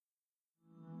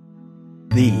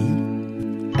The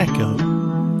Echo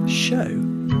Show.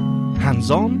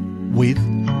 Hands-on with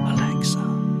Alexa.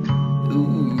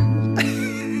 Ooh.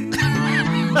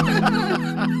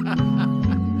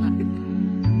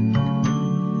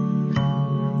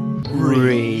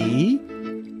 Recording.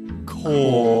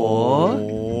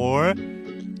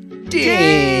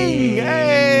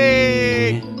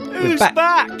 Hey! Who's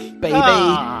back? Baby.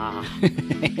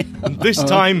 And this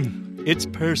time, it's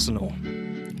personal.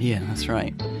 Yeah, that's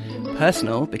right.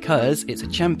 Personal because it's a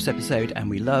Champs episode and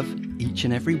we love each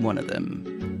and every one of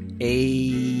them.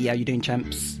 Hey, how you doing,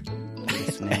 Champs?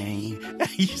 Listening.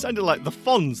 You sounded like the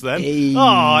Fonz then. Hey. Oh,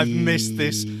 I've missed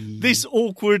this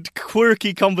awkward,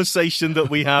 quirky conversation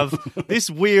that we have. This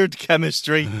weird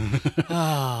chemistry.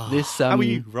 How are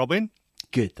you, Robin?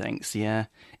 Good, thanks, yeah.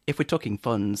 If we're talking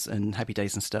Fonz and Happy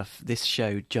Days and stuff, this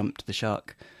show jumped the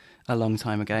shark a long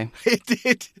time ago. It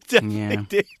did. Definitely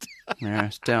did. Yeah,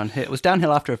 it's downhill. It was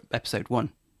downhill after episode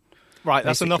 1. Right,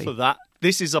 that's enough of that.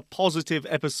 This is a positive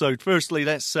episode. Firstly,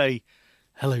 let's say,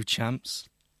 hello, champs.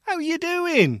 How are you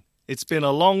doing? It's been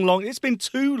it's been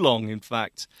too long, in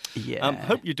fact. Yeah.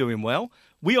 Hope you're doing well.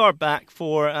 We are back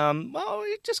for,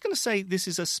 we're just going to say this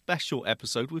is a special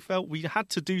episode. We felt we had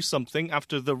to do something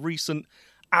after the recent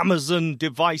Amazon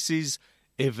Devices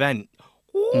event.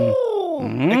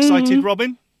 Ooh. Excited,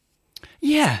 Robin?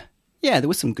 Yeah, there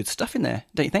was some good stuff in there,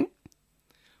 don't you think?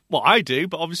 Well, I do,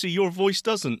 but obviously your voice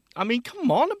doesn't. I mean, come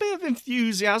on, a bit of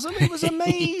enthusiasm. It was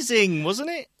amazing, wasn't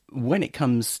it? When it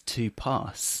comes to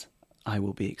pass, I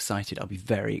will be excited. I'll be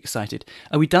very excited.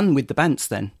 Are we done with the bants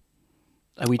then?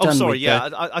 Are we done with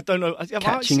I don't know.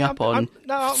 Catching up on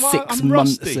I'm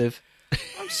months rusty. of...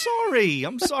 I'm sorry.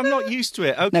 I'm not used to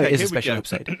it. Okay, no, it is here a special we go.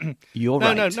 episode. You're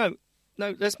right.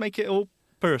 No, let's make it all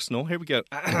personal. Here we go.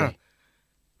 Okay.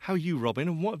 How are you, Robin,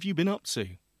 and what have you been up to?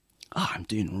 Oh, I'm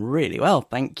doing really well,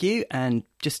 thank you. And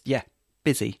just,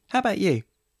 busy. How about you?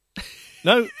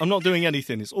 No, I'm not doing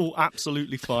anything. It's all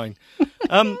absolutely fine.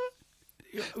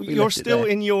 You're still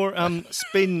in your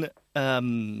spin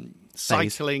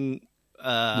cycling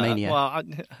mania. Well,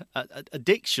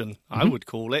 addiction, I would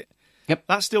call it. Yep.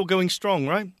 That's still going strong,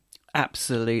 right?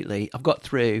 Absolutely. I've got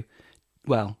through,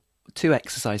 2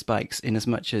 exercise bikes in as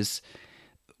much as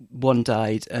one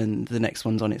died and the next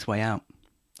one's on its way out.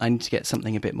 I need to get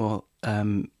something a bit more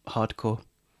hardcore.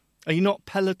 Are you not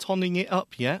pelotoning it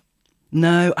up yet?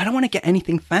 No, I don't want to get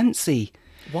anything fancy.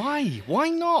 Why? Why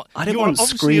not? I don't You're want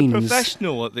obviously screens. a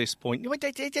professional at this point. Wait.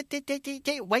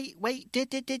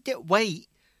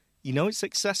 You know it's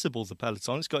accessible, the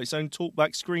Peloton. It's got its own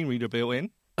talkback screen reader built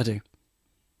in. I do.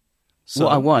 So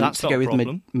what I want that's to not go a with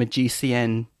problem. my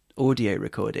GCN audio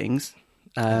recordings,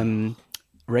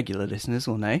 regular listeners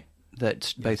will know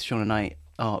that both Sean and I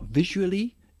are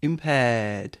visually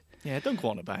impaired. Yeah, don't go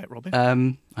on about it, Robin.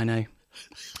 I know.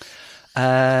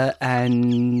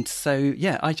 And so,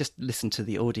 I just listen to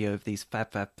the audio of these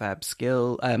fab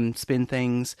skill spin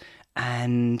things,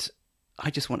 and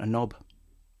I just want a knob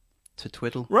to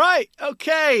twiddle. Right,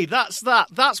 okay, that's that.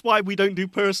 That's why we don't do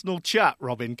personal chat,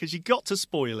 Robin, because you got to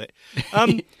spoil it.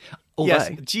 Yes,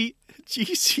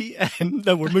 GCN.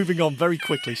 No, we're moving on very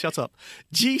quickly. Shut up.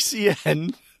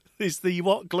 GCN is the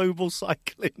Global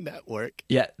Cycling Network.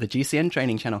 Yeah, the GCN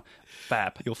training channel.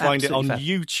 Fab. You'll find Absolutely it on fab.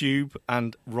 YouTube,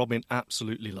 and Robin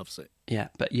absolutely loves it. Yeah,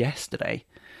 but yesterday,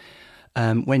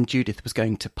 when Judith was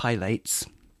going to Pilates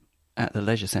at the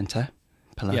leisure centre,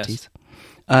 Pilates,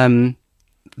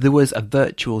 there was a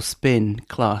virtual spin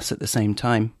class at the same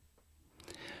time.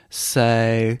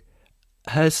 So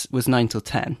hers was 9 till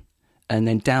 10, and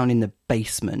then down in the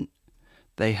basement,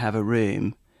 they have a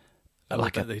room,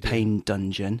 like a pain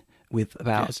dungeon, with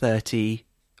about 30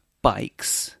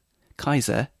 bikes.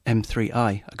 Kaiser M3i.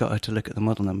 I got her to look at the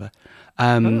model number.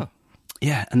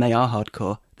 Yeah, and they are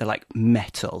hardcore. They're like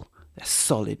metal. They're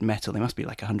solid metal. They must be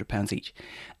like £100 each.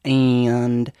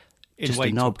 And In just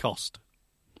weight a knob. or cost?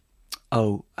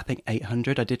 Oh, I think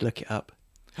 800. I did look it up.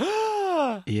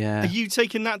 Yeah. Are you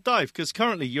taking that dive? Because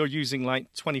currently you're using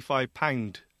like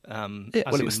 £25.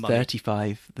 It was money.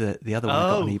 35. The other one I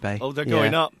got on eBay. Oh, they're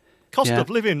going up. Cost Yeah. of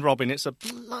living, Robin. It's a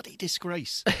bloody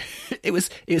disgrace.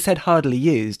 It said hardly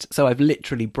used, so I've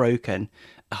literally broken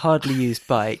a hardly used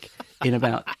bike in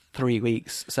about 3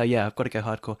 weeks. So yeah, I've got to go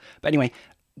hardcore. But anyway,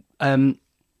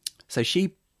 so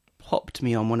she popped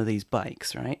me on one of these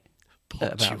bikes, right?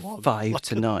 At about 5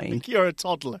 to 9. You're a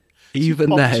toddler. Even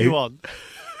She popped though you on.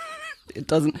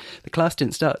 the class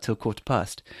didn't start till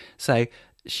 15:15. So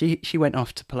she went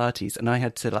off to Pilates, and I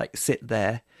had to like sit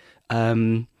there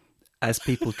as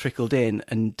people trickled in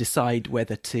and decide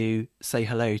whether to say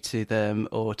hello to them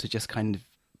or to just kind of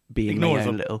be in Ignore my own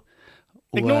them. little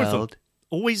Ignore world.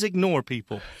 Always ignore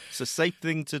people. It's a safe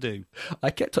thing to do. I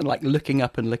kept on like looking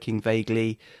up and looking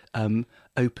vaguely open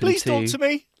Please talk to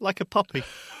me like a puppy.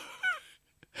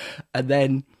 And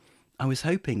then I was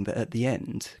hoping that at the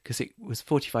end, because it was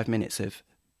 45 minutes of,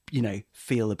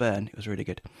 feel the burn. It was really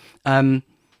good.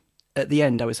 At the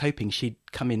end, I was hoping she'd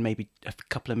come in maybe a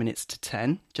couple of minutes to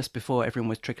 10, just before everyone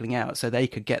was trickling out, so they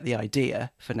could get the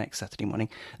idea for next Saturday morning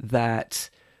that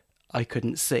I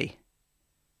couldn't see.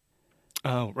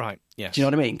 Oh, right, yes. Do you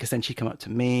know what I mean? Because then she'd come up to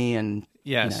me and...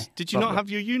 Yes. Did you not have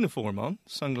your uniform on?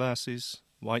 Sunglasses,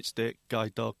 white stick,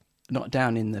 guide dog? Not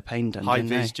down in the pain dungeon.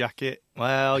 High-vis jacket.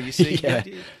 Well, you see... Yeah.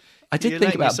 I did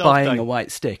think about buying a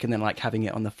white stick and then like having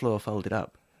it on the floor folded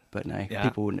up. But no,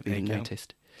 people wouldn't have even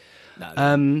noticed.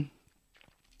 No.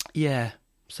 Yeah,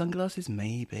 sunglasses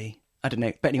maybe. I don't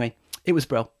know. But anyway, it was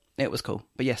brill. It was cool.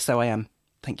 But yes, so I am.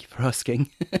 Thank you for asking.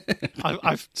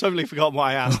 I've totally forgotten what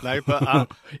I asked now,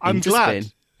 but I'm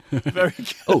glad. Very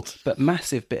good. Oh, but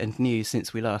massive bit of news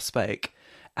since we last spoke.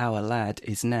 Our lad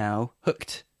is now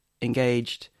hooked,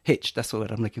 engaged, hitched. That's the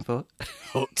word I'm looking for.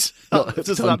 Hooked. Hooked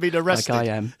Does that mean arrested? Like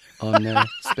I am on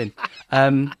Spin.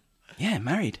 Yeah,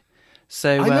 married.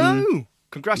 So I know.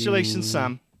 Congratulations,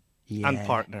 Sam. Yeah. And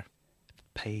partner.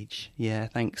 Paige. Yeah,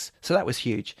 thanks. So that was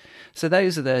huge. So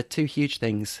those are the two huge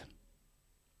things.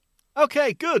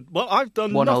 Okay, good. Well, I've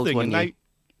done one nothing, old, and now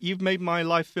you've made my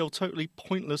life feel totally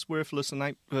pointless, worthless,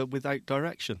 and without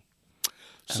direction.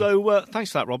 So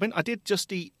thanks for that, Robin. I did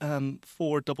just eat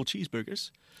 4 double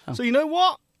cheeseburgers. Oh. So you know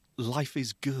what? Life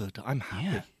is good. I'm happy.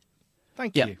 Yeah.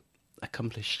 Thank you.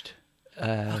 Accomplished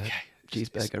okay.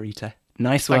 cheeseburger eater.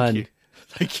 Nice one.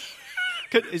 Thank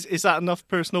you. Is that enough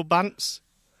personal bants?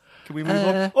 Can we move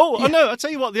on? Oh, no, I'll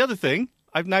tell you what, the other thing,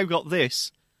 I've now got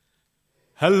this.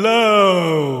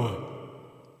 Hello!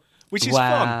 Which is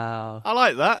fun. I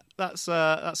like that. That's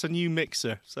a new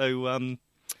mixer. So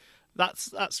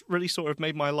that's really sort of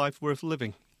made my life worth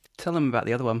living. Tell them about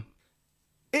the other one.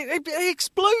 It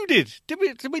exploded. Did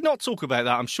we not talk about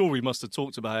that? I'm sure we must have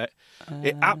talked about it.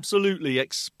 It absolutely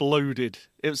exploded.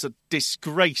 It was a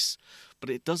disgrace. But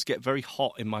it does get very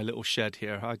hot in my little shed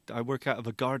here. I work out of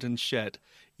a garden shed.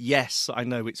 Yes, I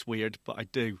know it's weird, but I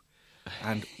do.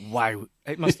 And wow,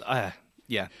 it must...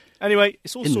 yeah. Anyway,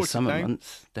 it's all sorted now. In the summer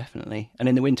months, definitely. And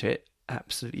in the winter, it's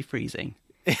absolutely freezing.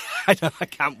 I know, I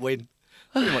can't win.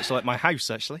 Pretty much like my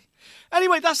house, actually.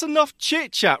 Anyway, that's enough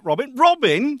chit-chat, Robin.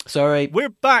 Robin! Sorry. We're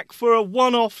back for a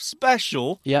one-off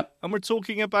special. Yep. And we're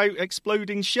talking about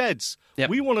exploding sheds. Yep.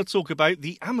 We want to talk about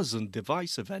the Amazon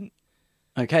device event.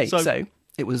 Okay, so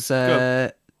it was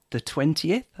the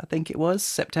 20th, I think it was,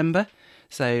 September.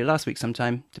 So last week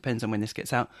sometime, depends on when this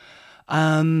gets out.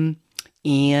 And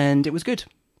it was good.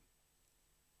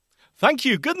 Thank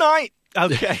you. Good night.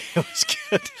 Okay, it was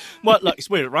good. Well, look, it's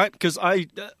weird, right? Because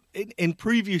in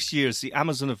previous years, the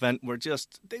Amazon event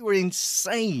they were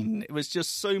insane. It was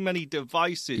just so many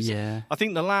devices. Yeah. I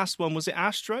think the last one, was it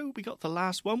Astro? We got the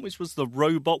last one, which was the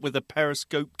robot with a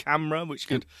periscope camera, which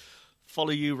could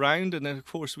follow you around. And then, of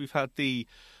course, we've had the...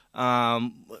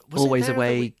 Always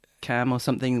Away cam or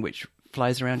something, which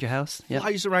flies around your house. Yep.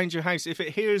 Flies around your house. If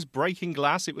it hears breaking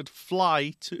glass, it would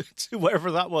fly to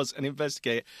wherever that was and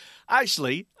investigate it.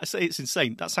 Actually, I say it's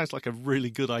insane. That sounds like a really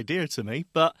good idea to me.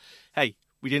 But hey,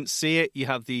 we didn't see it. You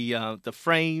have the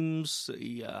frames,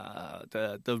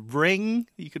 the ring.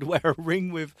 You could wear a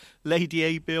ring with Lady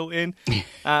A built in.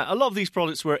 A lot of these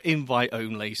products were invite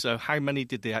only. So how many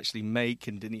did they actually make,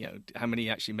 and how many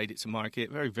actually made it to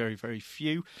market? Very, very, very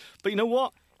few. But you know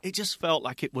what? It just felt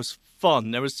like it was fun.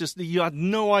 There was you had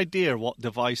no idea what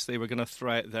device they were going to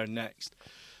throw out there next.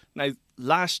 Now,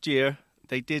 last year,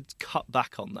 they did cut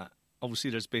back on that. Obviously,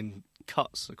 there's been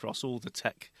cuts across all the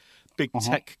big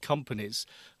tech companies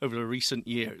over the recent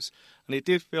years. And it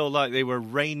did feel like they were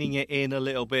reining it in a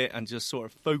little bit and just sort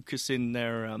of focusing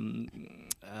their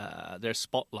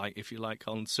spotlight, if you like,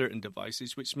 on certain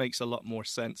devices, which makes a lot more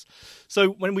sense. So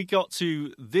when we got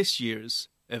to this year's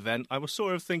event, I was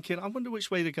sort of thinking, I wonder which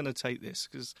way they're going to take this,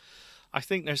 because I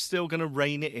think they're still going to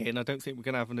rein it in. I don't think we're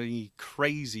going to have any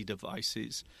crazy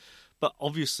devices. But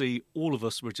obviously, all of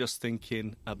us were just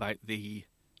thinking about the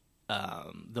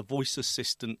voice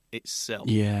assistant itself.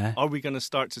 Yeah. Are we going to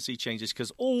start to see changes?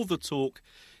 Because all the talk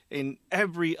in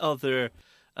every other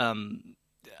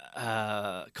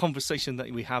conversation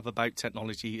that we have about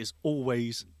technology is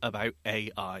always about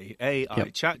AI.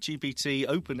 ChatGPT,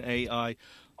 OpenAI,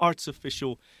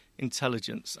 artificial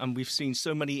intelligence. And we've seen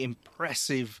so many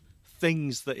impressive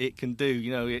things that it can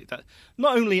do,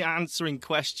 not only answering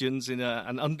questions and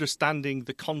understanding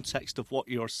the context of what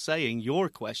you're saying, your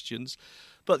questions,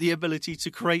 but the ability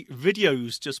to create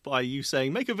videos just by you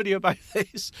saying, make a video about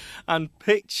this, and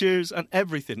pictures and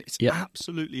everything. It's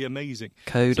absolutely amazing.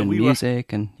 Code and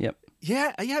music and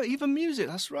Yeah, even music,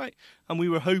 that's right. And we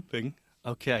were hoping,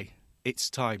 okay, it's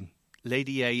time.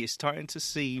 Lady A is starting to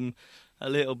seem a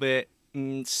little bit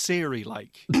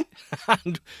Siri-like.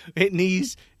 And it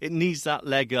needs that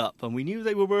leg up. And we knew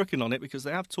they were working on it because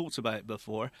they have talked about it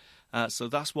before. So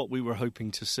that's what we were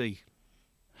hoping to see.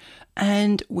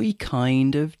 And we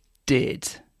kind of did,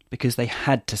 because they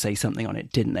had to say something on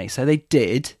it, didn't they? So they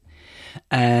did,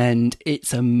 and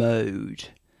it's a mode.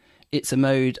 It's a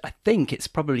mode, I think it's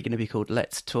probably going to be called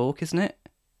Let's Talk, isn't it?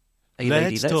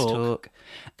 Let's Talk.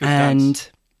 And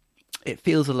it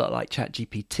feels a lot like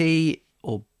ChatGPT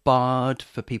or Bard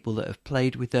for people that have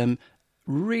played with them.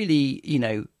 Really,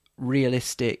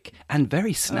 realistic and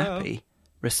very snappy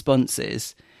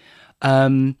responses.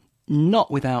 Not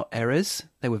without errors.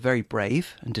 They were very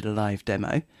brave and did a live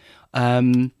demo.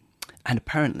 And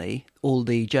apparently all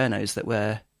the journos that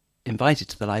were invited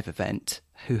to the live event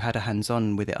who had a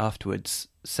hands-on with it afterwards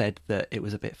said that it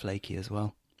was a bit flaky as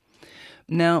well.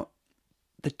 Now,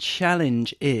 the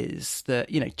challenge is that,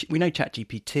 we know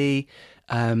ChatGPT,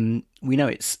 we know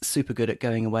it's super good at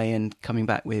going away and coming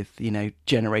back with,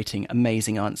 generating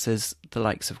amazing answers, the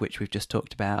likes of which we've just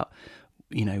talked about,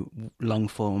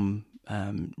 long-form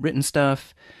written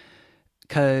stuff,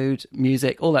 code,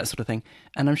 music, all that sort of thing.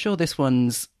 And I'm sure this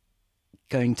one's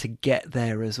going to get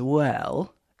there as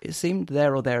well. It seemed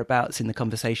there or thereabouts in the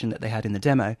conversation that they had in the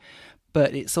demo,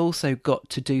 but it's also got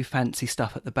to do fancy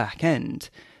stuff at the back end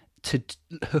to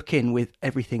hook in with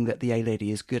everything that the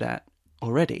A-Lady is good at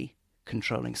already.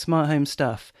 Controlling smart home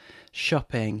stuff,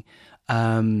 shopping,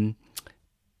 obviously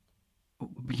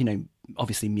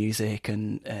music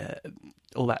and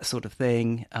all that sort of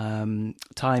thing,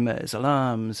 timers,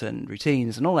 alarms and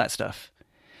routines and all that stuff.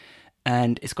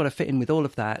 And it's got to fit in with all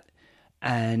of that.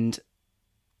 And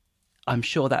I'm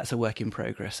sure that's a work in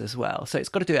progress as well. So it's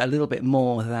got to do it a little bit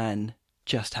more than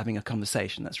just having a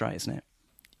conversation. That's right, isn't it?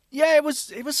 Yeah, it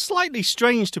was slightly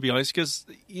strange, to be honest, because,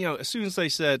 as soon as they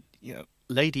said,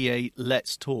 Lady A,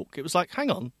 let's talk, it was like, hang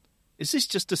on, is this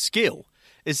just a skill?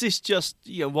 Is this just,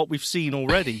 what we've seen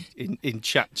already in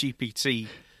ChatGPT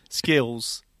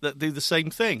skills that do the same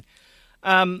thing?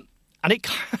 And it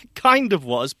kind of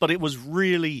was, but it was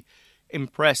really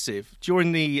impressive.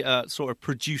 During the sort of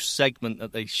produced segment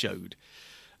that they showed,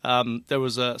 there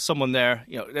was someone there,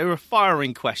 they were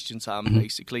firing questions at him,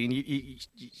 basically, and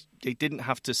they didn't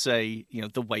have to say,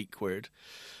 the wake word.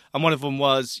 And one of them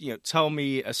was, tell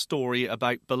me a story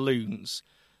about balloons.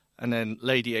 And then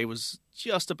Lady A was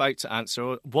just about to answer,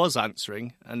 or was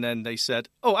answering, and then they said,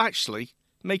 oh, actually,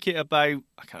 make it about,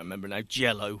 I can't remember now,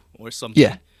 Jell-O or something.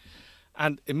 Yeah.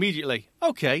 And immediately,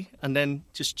 okay, and then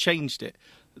just changed it.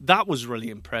 That was really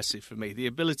impressive for me, the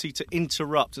ability to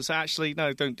interrupt and say, actually,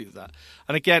 no, don't do that.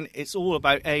 And again, it's all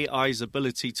about AI's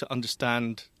ability to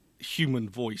understand human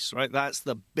voice, right? That's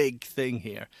the big thing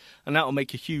here. And that will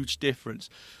make a huge difference.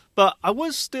 But I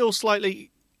was still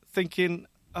slightly thinking,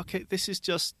 okay, this is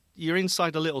just, you're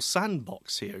inside a little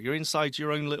sandbox here. You're inside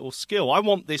your own little skill. I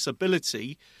want this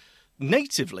ability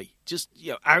natively, just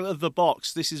out of the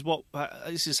box. This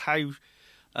is how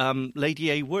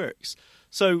Lady A works.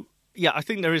 So yeah, I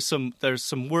think there's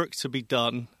some work to be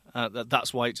done.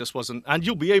 That's why it just wasn't. And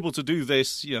you'll be able to do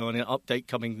this, in an update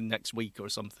coming next week or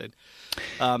something.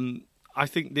 I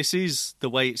think this is the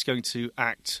way it's going to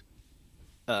act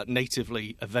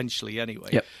natively eventually anyway.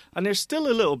 Yep. And there's still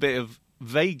a little bit of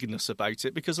vagueness about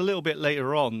it, because a little bit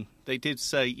later on they did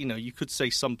say, you could say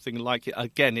something like it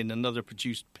again in another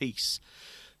produced piece.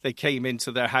 They came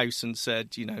into their house and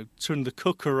said, turn the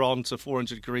cooker on to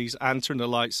 400 degrees and turn the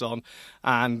lights on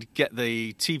and get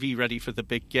the TV ready for the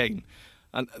big game.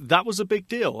 And that was a big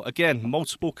deal. Again,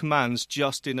 multiple commands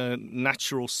just in a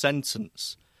natural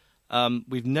sentence.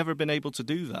 We've never been able to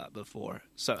do that before.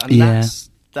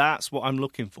 That's what I'm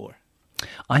looking for.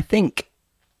 I think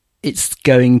it's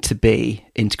going to be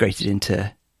integrated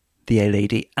into the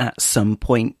A-Lady at some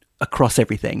point across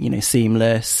everything,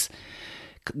 seamless.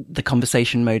 The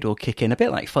conversation mode will kick in, a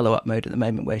bit like follow-up mode at the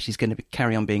moment, where she's going to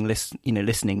carry on being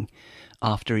listening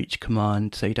after each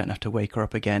command, so you don't have to wake her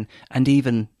up again. And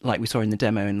even like we saw in the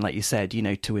demo, and like you said,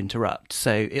 to interrupt.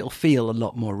 So it'll feel a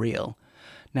lot more real.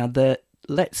 Now, the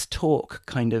Let's Talk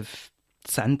kind of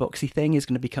sandboxy thing is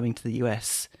going to be coming to the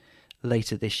US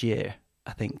later this year,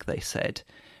 I think they said.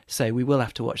 So we will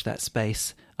have to watch that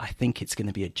space. I think it's going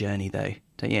to be a journey, though,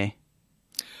 don't you?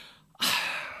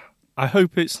 I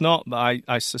hope it's not, but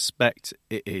I suspect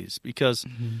it is, because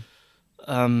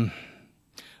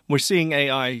we're seeing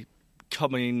AI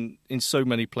coming in so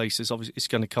many places. Obviously, it's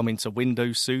going to come into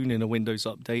Windows soon in a Windows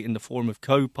update in the form of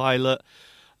Copilot.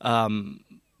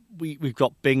 We've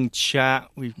got Bing Chat.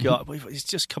 It's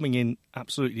just coming in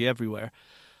absolutely everywhere.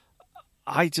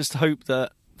 I just hope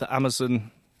that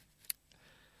Amazon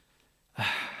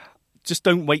just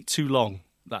don't wait too long.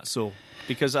 That's all,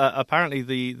 because apparently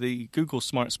the Google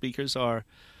smart speakers are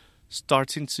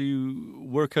starting to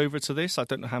work over to this. I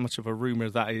don't know how much of a rumor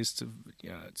that is to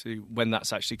when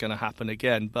that's actually going to happen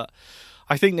again, but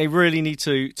I think they really need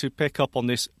to pick up on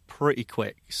this pretty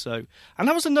quick. So, and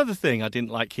that was another thing I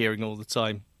didn't like hearing all the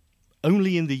time.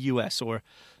 Only in the US, or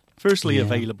firstly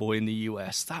available in the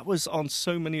US. That was on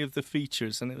so many of the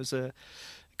features, and it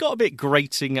got a bit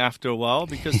grating after a while,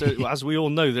 because as we all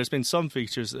know, there's been some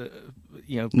features that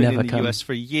been in the US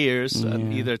for years,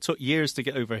 and either took years to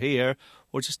get over here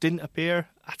or just didn't appear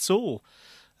at all.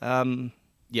 I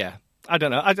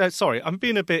don't know. Sorry, I'm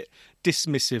being a bit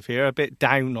dismissive here, a bit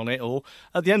down on it all.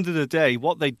 At the end of the day,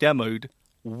 what they demoed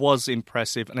was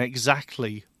impressive and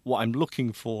exactly what I'm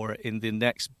looking for in the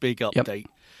next big update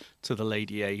to the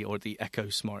Lady A or the Echo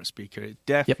smart speaker. It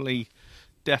definitely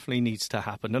needs to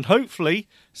happen. And hopefully,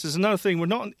 this is another thing we're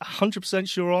not 100%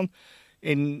 sure on,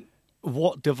 in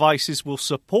what devices will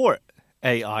support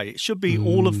AI. It should be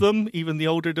all of them, even the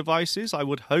older devices, I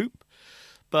would hope.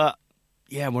 But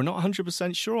yeah, we're not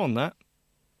 100% sure on that.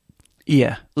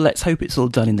 Yeah, let's hope it's all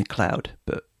done in the cloud,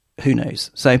 but who knows?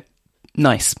 So,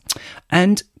 nice.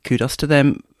 And kudos to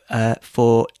them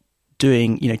for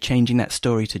doing, changing that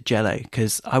story to Jello,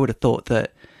 because I would have thought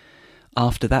that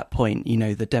after that point,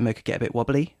 the demo could get a bit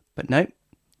wobbly, but no. It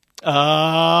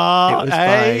was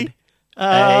fine.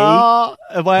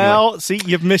 Well, see,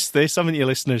 you've missed this, haven't you,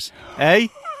 listeners?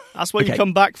 That's what you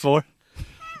come back for.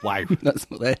 Wow. That's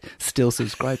what they're still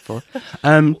subscribed for.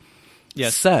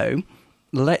 Yes. So,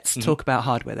 let's talk about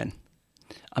hardware then.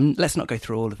 Let's not go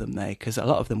through all of them, though, because a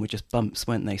lot of them were just bumps,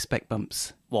 weren't they? Spec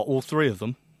bumps. What, all three of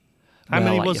them? How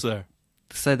many was there?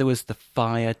 So there was the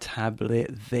Fire tablet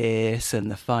this, and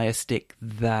the Fire Stick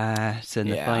that, and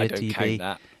the Fire I don't TV. Count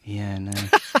that. Yeah,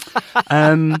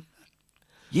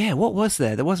 no. What was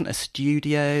there? There wasn't a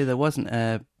Studio, there wasn't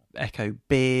a Echo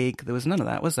Big, there was none of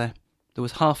that, was there? There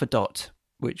was half a dot,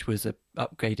 which was a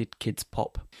upgraded Kids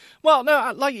Pop. Well,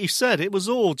 no, like you said, it was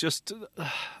all just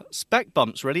spec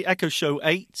bumps, really. Echo Show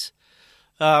 8.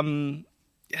 There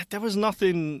was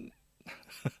nothing...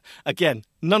 Again,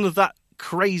 none of that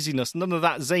craziness, none of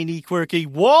that zany, quirky,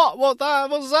 what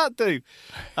does that do?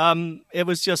 It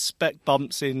was just spec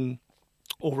bumps in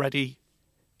already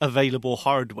available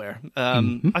hardware.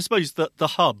 I suppose that the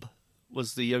hub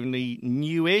was the only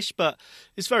newish, but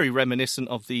it's very reminiscent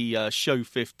of the Show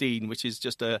 15, which is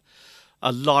just a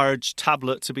large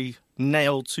tablet to be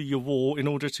nailed to your wall in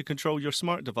order to control your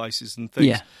smart devices and things.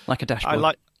 Yeah, like a dashboard.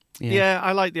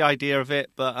 I like the idea of it,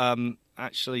 but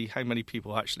actually, how many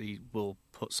people actually will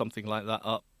put something like that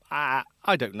up?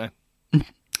 I don't know.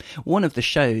 One of the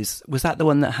shows, was that the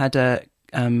one that had a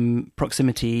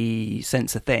proximity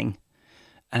sensor thing?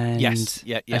 And yes,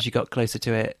 as you got closer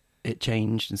to it, it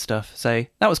changed and stuff. So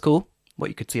that was cool, what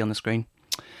you could see on the screen.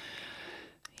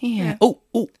 Yeah. Oh.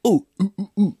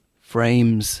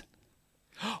 Frames.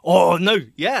 Oh, no.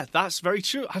 Yeah, that's very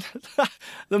true.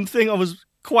 The thing I was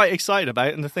quite excited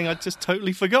about, and the thing I just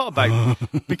totally forgot about.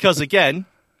 Because, again,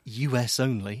 US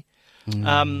only.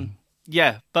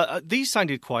 But these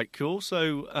sounded quite cool.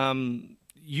 So,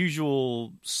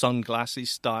 usual sunglasses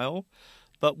style,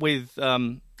 but with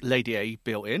Lady A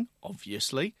built in,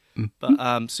 obviously. But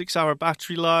 6-hour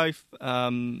battery life,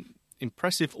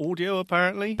 impressive audio,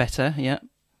 apparently. Better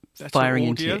firing audio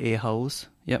into your ear holes.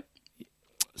 Yep.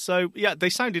 So, yeah, they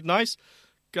sounded nice.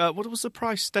 What was the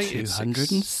price stated?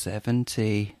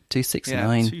 270, 269. Yeah,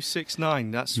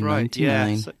 269, that's right.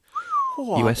 99 so,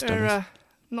 US dollars.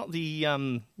 Not the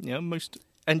most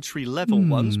entry-level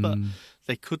ones, but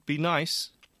they could be nice.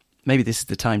 Maybe this is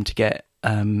the time to get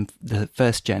the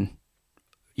first gen,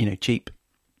 cheap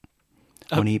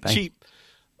on eBay. Cheap.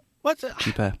 What?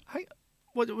 Cheaper.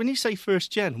 When you say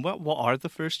first gen, what are the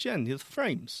first gen? The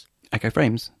frames? Echo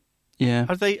frames. Yeah.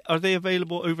 Are they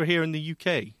available over here in the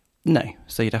UK? No,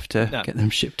 so you'd have to get them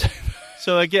shipped over.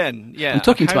 So again, yeah. I'm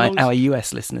talking to our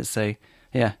US listeners, so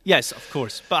yeah. Yes, of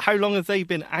course. But how long have they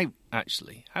been out,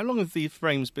 actually? How long have the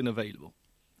frames been available?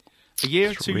 A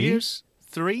year, 2 years,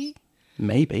 3?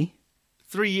 Maybe.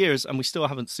 3 years, and we still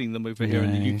haven't seen them over here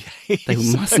in the UK. They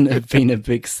mustn't have been a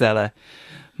big seller.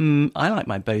 I like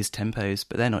my Bose Tempos,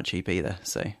 but they're not cheap either,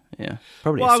 so yeah.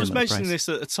 Probably I was mentioning this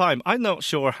at the time. I'm not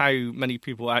sure how many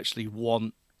people actually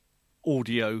want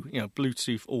audio,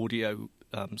 Bluetooth audio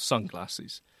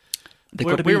sunglasses.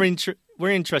 we're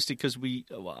interested because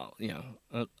a lot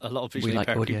of visually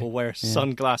impaired people wear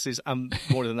sunglasses, and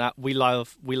more than that, we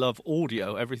love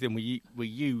audio. Everything we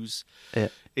use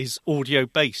is audio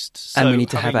based, so, and we need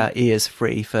to have our ears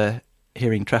free for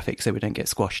hearing traffic so we don't get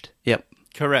squashed. Yep,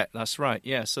 correct. That's right.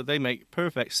 Yeah, so they make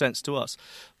perfect sense to us.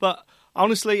 But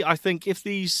honestly, I think if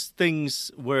these things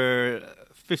were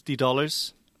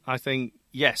 $50, I think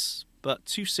yes. But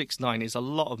 $269 is a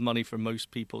lot of money for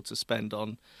most people to spend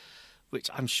on,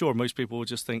 which I'm sure most people will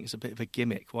just think is a bit of a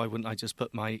gimmick. Why wouldn't I just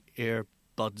put my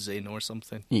earbuds in or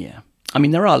something? Yeah. I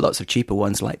mean, there are lots of cheaper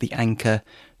ones like the Anker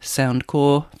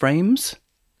Soundcore frames.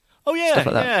 Oh, yeah. Stuff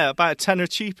like that. Yeah, about $10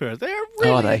 cheaper. They're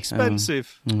really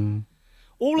expensive.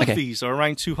 All of these are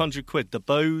around £200. The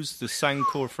Bose, the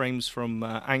Soundcore frames from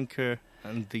Anker,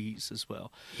 and these as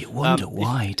well. You wonder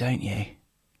why, don't you?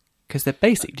 Because they're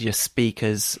basically just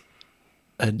speakers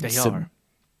and some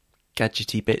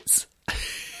gadgety bits.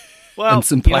 Well, and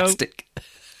some plastic.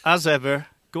 As ever,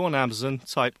 go on Amazon,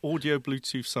 type audio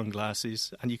Bluetooth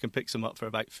sunglasses, and you can pick some up for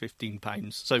about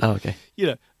 £15. So,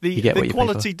 the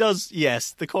quality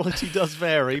the quality does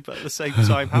vary, but at the same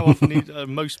time, how often are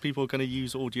most people going to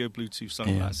use audio Bluetooth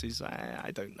sunglasses? Yeah.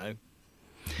 I don't know.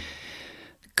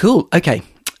 Cool. Okay.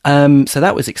 So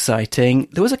that was exciting.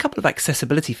 There was a couple of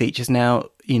accessibility features. Now,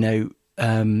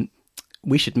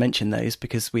 we should mention those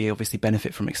because we obviously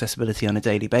benefit from accessibility on a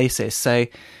daily basis. So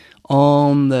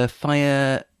on the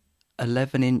Fire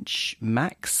 11-inch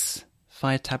Max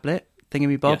Fire tablet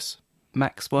thingamabob,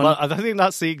 Max one. Well, I think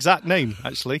that's the exact name,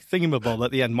 actually. Thingamabob at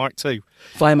the end, Mark 2.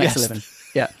 Fire Max 11.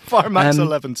 Yeah. Fire Max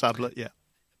 11 tablet, yeah.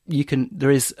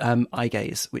 There is eye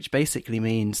gaze, which basically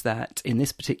means that in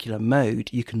this particular mode,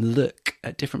 you can look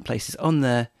at different places on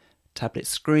the tablet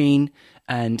screen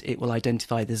and it will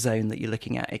identify the zone that you're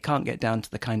looking at. It can't get down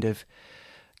to the kind of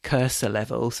cursor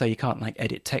level, so you can't like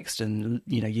edit text and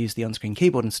use the on-screen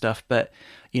keyboard and stuff, but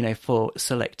for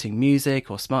selecting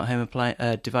music or smart home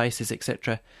devices,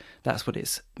 etc., that's what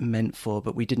it's meant for.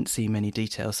 But we didn't see many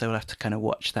details, so we'll have to kind of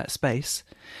watch that space.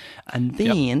 And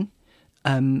then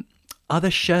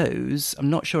other shows, I'm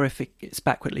not sure if it's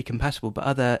backwardly compatible, but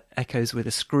other Echoes with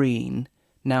a screen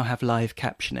now have live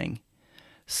captioning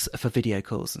for video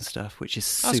calls and stuff, which is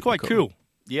super That's quite cool.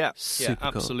 Yeah, super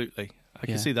absolutely. Cool. I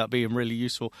can see that being really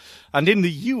useful. And in the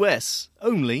US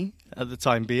only, at the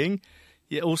time being,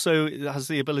 it also has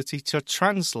the ability to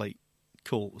translate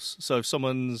calls. So if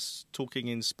someone's talking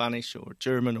in Spanish or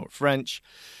German or French,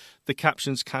 the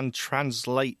captions can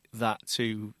translate that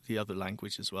to the other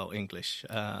language as well, English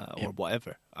or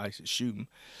whatever, I assume.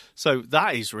 So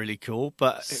that is really cool.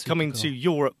 But coming to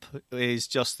Europe is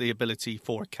just the ability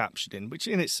for captioning, which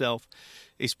in itself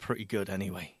is pretty good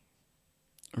anyway.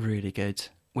 Really good.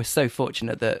 We're so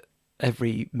fortunate that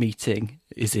every meeting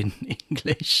is in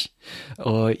English,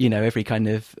 or every kind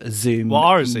of Zoom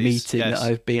meeting that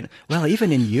I've been. Well,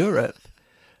 even in Europe,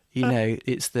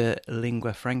 it's the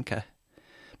lingua franca.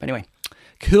 But anyway,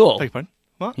 cool. Beg your pardon?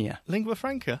 What? Yeah, lingua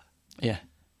franca. Yeah,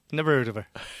 never heard of her.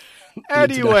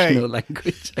 Anyway, international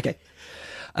language. Okay.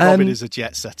 Robin is a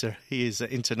jet setter. He is an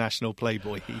international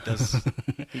playboy.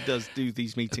 He does do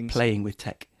these meetings. Playing with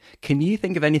tech. Can you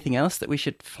think of anything else that we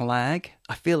should flag?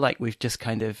 I feel like we've just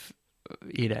kind of,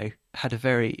 had a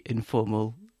very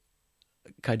informal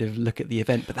kind of look at the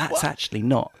event, but that's actually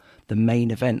not the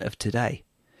main event of today.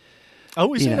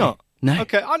 Oh, is it not? No.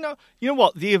 Okay, I know. You know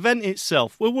what? The event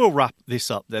itself, we'll wrap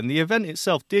this up then. The event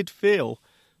itself did feel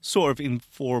sort of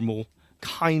informal,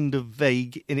 kind of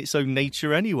vague in its own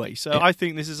nature anyway. So I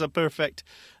think this is a perfect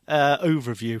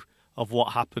overview of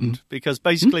what happened, because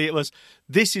basically it was,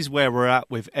 this is where we're at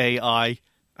with AI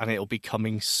and it'll be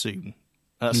coming soon.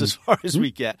 That's as far as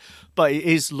we get. But it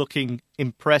is looking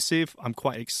impressive. I'm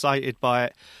quite excited by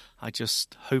it. I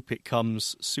just hope it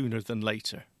comes sooner than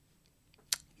later.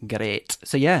 Great.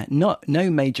 So no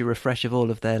major refresh of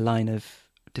all of their line of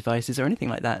devices or anything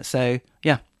like that. So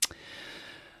yeah.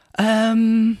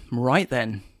 Right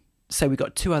then. So we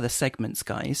got 2 other segments,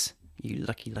 guys. You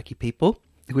lucky people.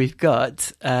 We've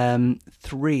got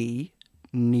 3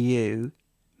 new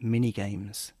mini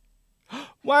games.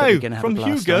 Wow! From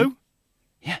Hugo. On.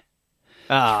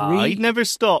 Yeah. He never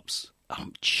stops.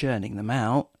 I'm churning them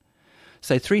out.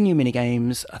 So 3 new mini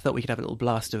games. I thought we could have a little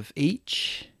blast of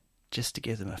each, just to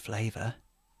give them a flavour.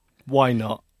 Why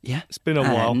not? Yeah. It's been a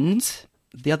while. And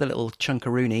the other little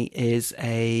chunkaroonie is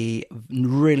a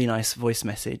really nice voice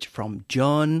message from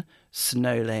John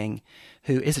Snowling,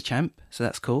 who is a champ, so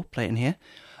that's cool. Play it in here.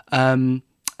 And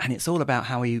it's all about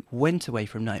how he went away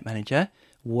from Night Manager,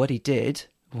 what he did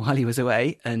while he was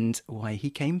away, and why he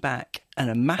came back, and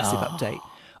a massive update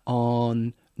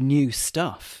on new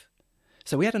stuff.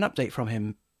 So we had an update from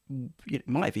him it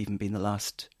might have even been the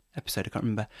last episode, I can't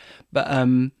remember. But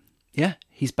yeah,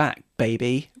 he's back,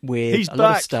 baby, with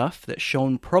lot of stuff that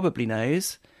Sean probably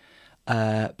knows,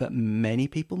 but many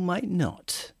people might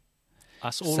not.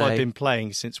 That's all I've been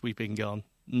playing since we've been gone.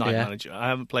 Night Manager. I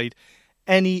haven't played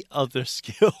any other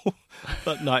skill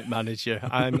but Night Manager.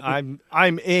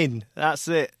 I'm in. That's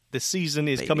it. The season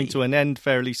is coming to an end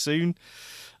fairly soon,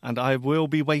 and I will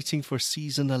be waiting for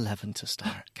season 11 to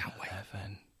start. Can't wait.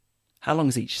 11. How long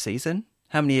is each season?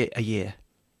 How many a year?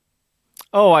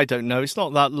 Oh, I don't know. It's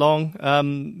not that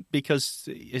long, because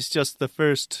it's just the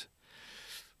first.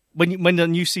 When the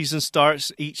new season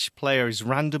starts, each player is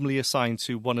randomly assigned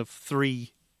to one of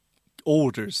 3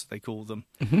 orders, they call them.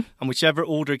 Mm-hmm. And whichever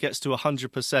order gets to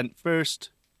 100%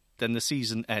 first, then the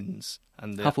season ends.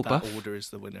 And that order is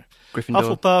the winner.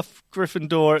 Gryffindor. Hufflepuff,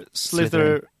 Gryffindor,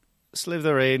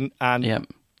 Slytherin, and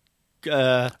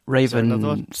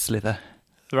Raven, Slither.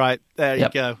 Right, there you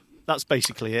go. That's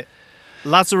basically it.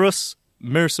 Lazarus,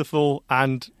 Merciful,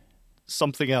 and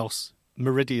something else.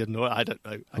 Meridian, or I don't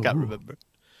know. I can't remember.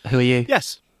 Who are you?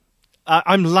 Yes,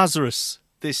 I'm Lazarus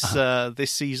this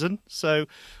season. So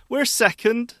we're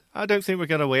second. I don't think we're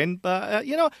going to win, but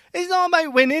it's not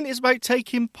about winning. It's about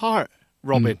taking part,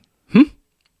 Robin.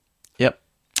 Yep,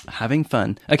 having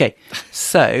fun. Okay,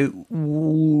 so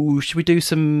should we do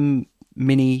some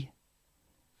mini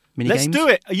Let's games? do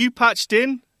it. Are you patched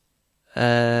in?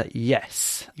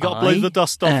 Yes. You got to blow the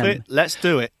dust off it. Let's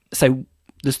do it. So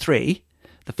there's 3.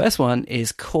 The first one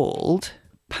is called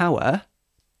Power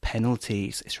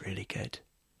Penalties. It's really good.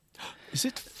 Is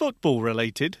it football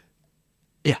related?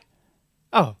 Yeah.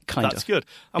 Oh, that's good.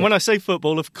 And when I say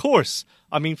football, of course,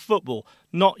 I mean football,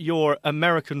 not your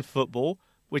American football,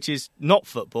 which is not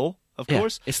football, of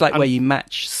course. It's like where you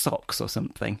match socks or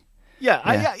something.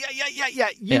 Yeah.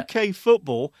 UK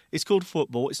football is called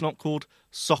football. It's not called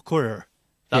soccer.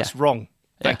 That's wrong.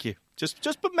 Thank you.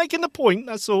 Just making the point,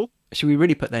 that's all. Should we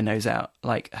really put their nose out?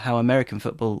 Like how American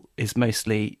football is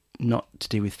mostly not to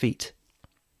do with feet.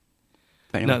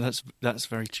 Anyway. No, that's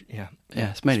very true. Yeah.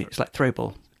 Yeah, it's like throw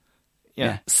ball.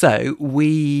 Yeah. So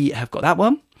we have got that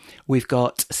one. We've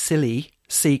got Silly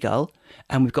Seagull,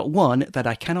 and we've got one that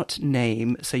I cannot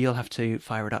name, so you'll have to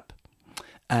fire it up.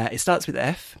 It starts with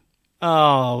F.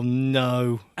 Oh,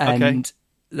 no. And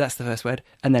that's the first word.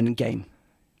 And then game.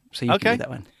 So you can do that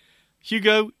one.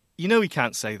 Hugo, you know he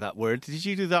can't say that word. Did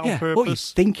you do that on purpose? What are you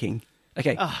thinking?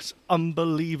 Okay. It's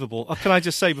unbelievable. Can I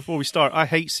just say before we start, I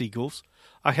hate seagulls.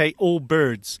 I hate all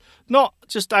birds. Not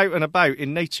just out and about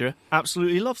in nature.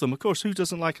 Absolutely love them. Of course, who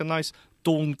doesn't like a nice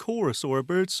dawn chorus or a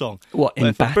bird song? What,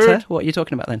 in batter? What are you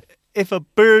talking about then? If a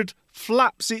bird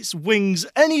flaps its wings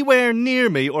anywhere near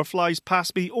me or flies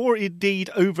past me or indeed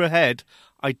overhead,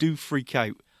 I do freak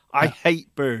out. I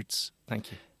hate birds.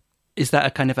 Thank you. Is that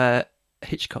a kind of a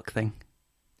Hitchcock thing?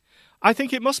 I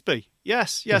think it must be.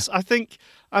 Yes. Yeah. I think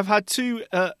I've had 2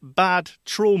 bad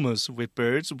traumas with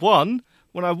birds. One,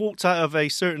 when I walked out of a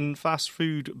certain fast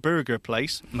food burger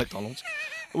place, McDonald's,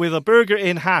 with a burger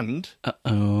in hand.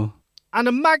 Uh-oh. And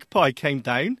a magpie came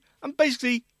down and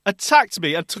basically attacked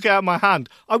me and took it out of my hand.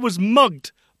 I was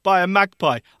mugged by a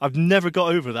magpie. I've never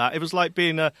got over that. It was like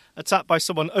being attacked by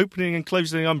someone opening and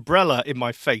closing an umbrella in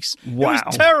my face. Wow. It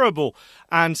was terrible.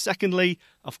 And secondly,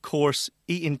 of course,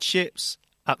 eating chips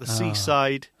at the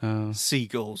seaside,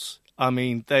 seagulls. I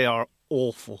mean, they are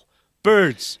awful.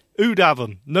 Birds, who'd have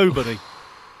them? Nobody.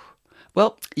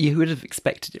 Well, you would have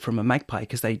expected it from a magpie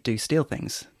because they do steal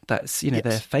things. That's,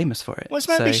 they're famous for it. Well, it's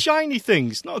meant to be shiny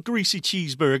things, not a greasy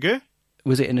cheeseburger.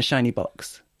 Was it in a shiny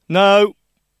box? No.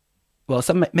 Well,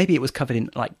 maybe it was covered in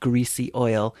like greasy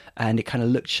oil and it kind of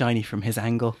looked shiny from his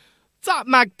angle. That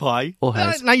magpie,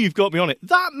 now you've got me on it,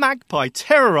 that magpie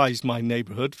terrorised my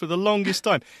neighbourhood for the longest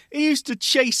time. He used to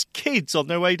chase kids on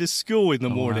their way to school in the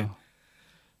morning.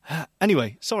 Wow.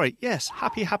 Anyway, sorry, yes,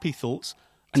 happy thoughts.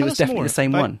 And it was definitely the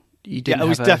same one? It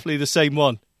was definitely the same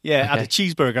one. Yeah, had a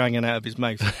cheeseburger hanging out of his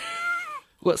mouth.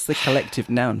 What's the collective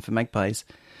noun for magpies?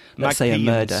 Let's say a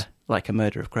murder, like a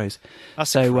murder of crows.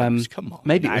 That's crows. Come on,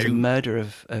 maybe it was a murder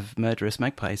of murderous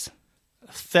magpies.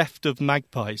 A theft of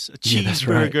magpies. A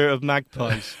cheeseburger of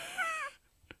magpies.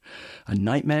 A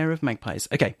nightmare of magpies.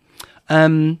 Okay,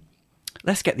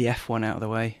 let's get the F one out of the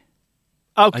way.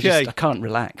 Okay. I can't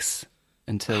relax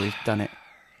until we've done it.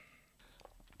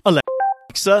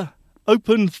 Alexa,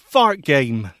 open fart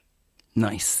game.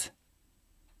 Nice.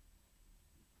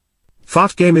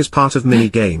 Fart game is part of mini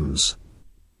games.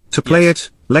 To play it,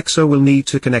 Lexa will need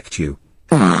to connect you.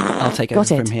 I'll take over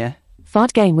from here.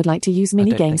 Fart game would like to use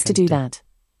mini games to do that.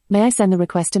 May I send the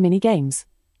request to mini games?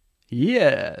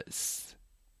 Yes.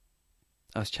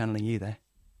 I was channeling you there.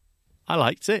 I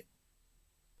liked it.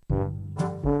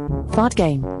 Fart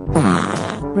game.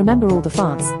 Remember all the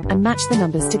farts and match the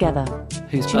numbers together.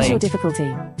 Who's Choose playing? your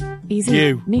difficulty. Easy,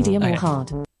 You. medium, or Okay.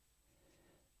 hard.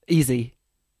 Easy.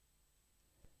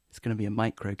 It's going to be a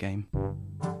micro game.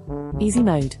 Easy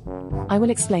mode. I will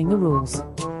explain the rules.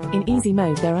 In easy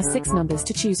mode there are 6 numbers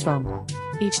to choose from.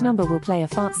 Each number will play a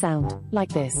fart sound, like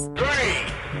this. 3, 2.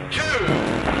 Here's the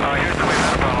way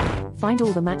that's all. Find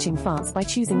all the matching farts by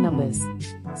choosing numbers.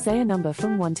 Say a number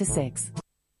from 1 to 6.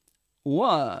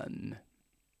 1.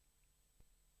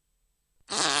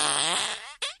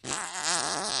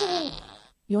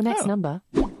 Your next number.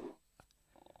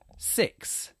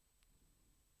 6.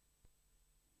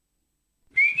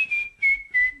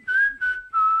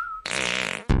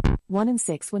 1 and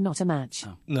 6 were not a match.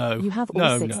 No. You have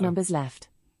all 6 numbers left.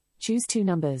 Choose 2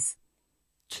 numbers.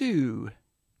 2.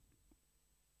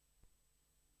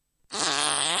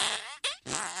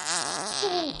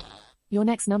 Your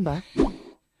next number.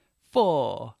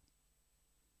 4.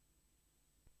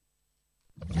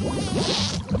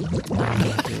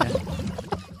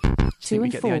 Two we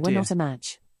and get the 4 were idea. not a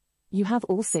match. You have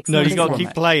all 6 No, numbers you got to left.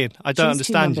 keep playing. I don't Choose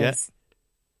 2 understand yet. numbers.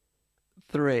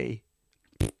 3.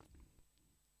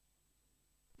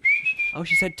 Oh,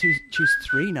 she said choose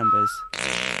 3 numbers.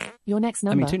 Your next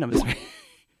number. 2 numbers.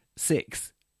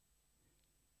 6.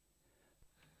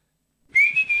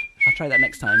 I'll try that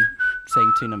next time,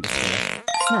 saying 2 numbers together.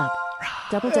 Snap.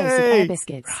 Double dose of air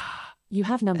biscuits. You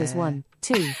have numbers 1,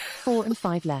 2, 4 and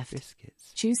 5 left.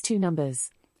 Biscuits. Choose 2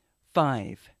 numbers.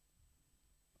 5.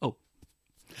 Oh.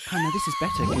 Oh no, this is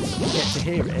better because you get to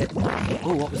hear it.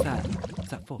 Oh, what was that? Was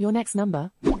that 4? Your next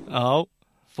number. Oh.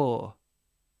 4.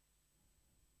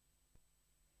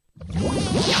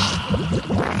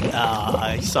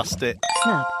 I sussed it.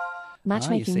 Snap. You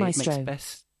Matchmaking see, it makes Maestro.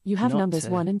 best You have not numbers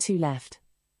to. 1 and 2 left.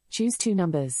 Choose 2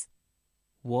 numbers.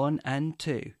 1 and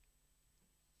 2.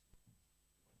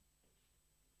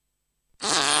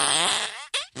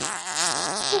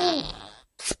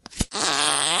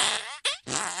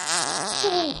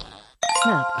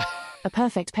 Snap. A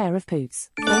perfect pair of poots.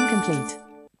 Game complete.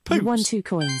 You won Poots? 2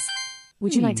 coins.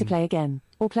 Would you like to play again,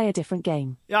 or play a different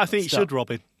game? Yeah, I think you Stop. should,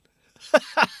 Robin.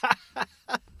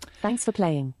 Thanks for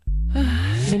playing.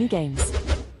 Mini games.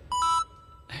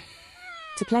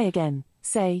 To play again,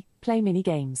 say, play mini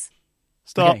games.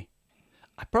 Stop. Okay.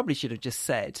 I probably should have just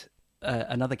said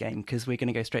another game because we're going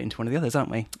to go straight into one of the others,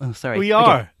 aren't we? Oh, sorry. We Okay.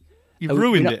 are. You've Oh,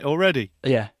 ruined we're not- it already.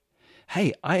 Yeah.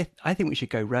 Hey, I think we should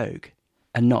go rogue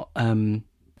and not thumb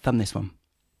this one.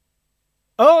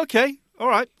 Oh, okay. All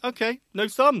right. Okay. No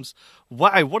thumbs.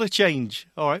 Wow, what a change.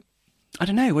 All right. I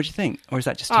don't know. What do you think? Or is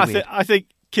that just too weird? I think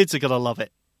kids are going to love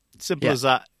it. Simple Yeah. as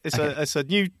that. It's Okay. it's a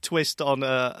new twist on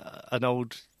an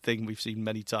old thing we've seen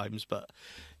many times, but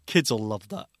kids will love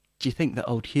that. Do you think that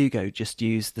old Hugo just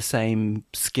used the same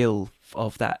skill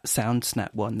of that Sound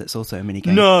Snap one that's also a mini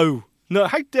game? No. No,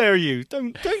 how dare you?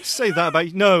 Don't say that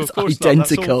about... No, It's of course not.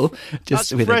 That's identical, all- just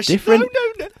that's with fresh. a different,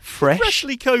 No. fresh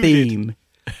Freshly coded. theme.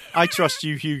 I trust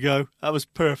you, Hugo. That was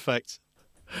perfect.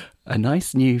 A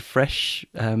nice new fresh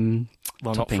Well,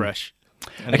 not topping. fresh.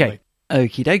 Anyway. Okay,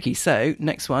 okie dokie. So,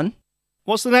 next one.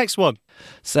 What's the next one?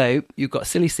 So, you've got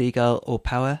Silly Seagull or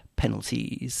Power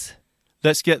Penalties.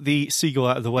 Let's get the seagull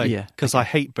out of the way. Yeah, Because I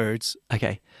hate birds.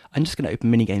 Okay, I'm just going to open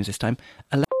mini games this time.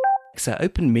 Alexa,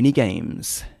 open mini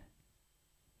games.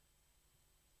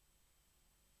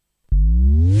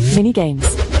 Mini games.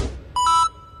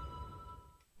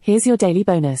 Here's your daily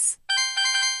bonus.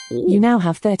 You now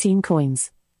have 13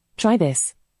 coins. Try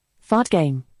this. Fart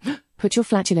game. Put your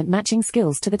flatulent matching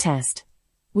skills to the test.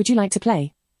 Would you like to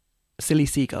play? Silly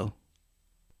Seagull.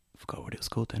 Forgot what it was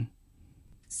called then.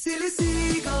 Silly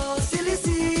seagull, soaring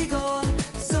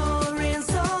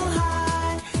so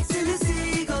high. Silly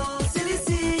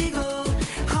seagull,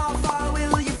 how far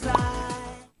will you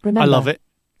fly? Remember, I love it.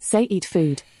 Say eat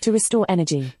food to restore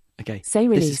energy. Okay, Say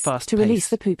this is release fast to release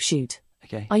the paced. poop chute.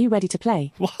 Okay, Are you ready to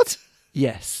play? What?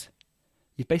 yes.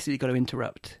 You've basically got to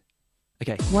interrupt.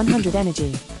 Okay, 100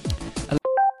 energy.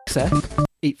 Alexa,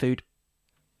 eat food.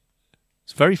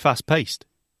 It's very fast paced.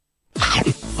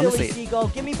 Honestly, Silly seagull,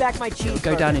 give me back my cheeseburger.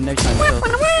 go down in no time at all.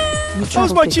 You've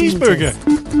How's traveled my 50 cheeseburger?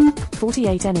 meters.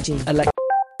 48 energy.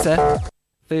 Alexa,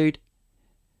 food.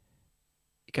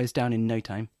 It goes down in no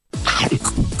time.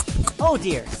 Oh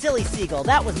dear, silly seagull,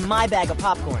 that was my bag of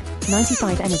popcorn.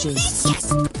 95 energy.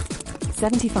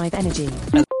 75 energy.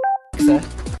 Alexa,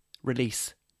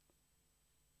 release.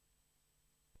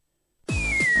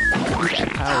 You get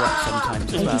a power up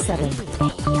sometimes as well. 87.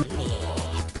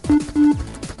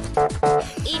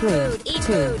 Eat 3, food, eat 2,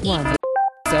 food, eat 1.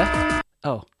 Alexa,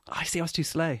 oh, I see. I was too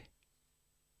slow.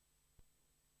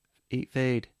 Eat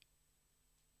food.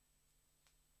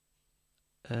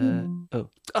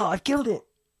 I've killed it.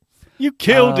 You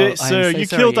killed it, sir. I'm so You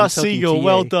sorry. killed I'm that talking seagull. to you.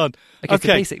 Well done. Okay,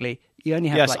 so basically, you only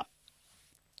have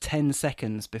 10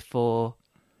 seconds before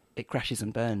it crashes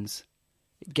and burns.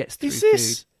 It gets through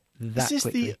food that quickly. Is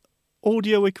this the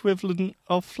audio equivalent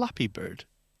of Flappy Bird?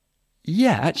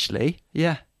 Yeah, actually,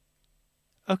 yeah.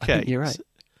 Okay, I think you're right.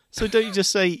 So don't you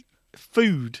just say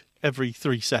food every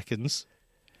 3 seconds?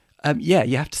 Yeah,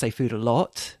 you have to say food a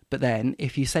lot, but then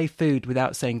if you say food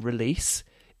without saying release,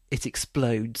 it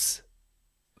explodes.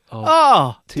 We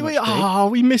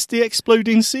missed the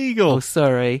exploding seagull. Oh,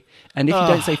 sorry. And if you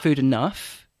don't say food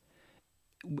enough,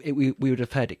 we would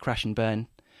have heard it crash and burn,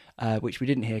 which we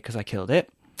didn't hear because I killed it.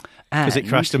 Because it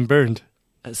crashed and burned.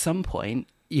 At some point,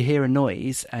 you hear a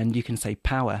noise and you can say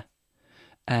power,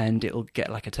 and it'll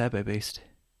get like a turbo boost.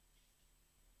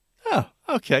 Oh,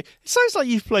 okay. It sounds like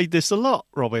you've played this a lot,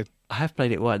 Robin. I have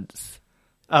played it once.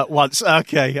 Once,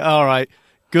 okay, all right.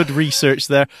 Good research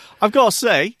there. I've got to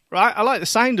say, right, I like the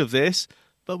sound of this,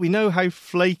 but we know how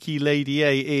flaky Lady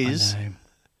A is.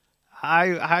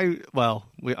 I know.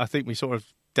 I think we sort of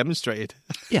demonstrated.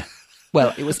 Yeah.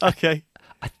 Well, it was... Okay.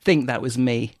 I think that was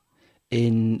me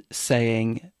in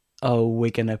saying,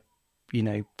 we're going to,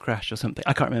 crash or something.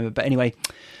 I can't remember. But anyway,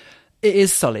 it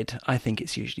is solid. I think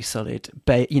it's usually solid.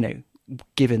 But,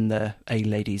 given the A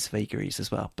lady's vagaries as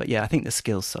well. But yeah, I think the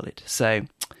skill's solid. So,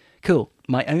 cool.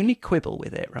 My only quibble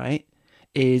with it, right,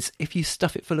 is if you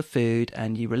stuff it full of food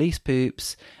and you release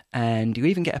poops and you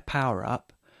even get a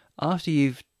power-up, after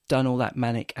you've done all that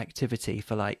manic activity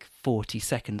for like 40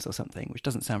 seconds or something, which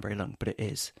doesn't sound very long, but it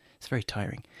is. It's very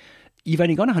tiring. You've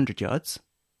only gone 100 yards,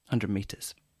 100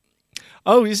 metres.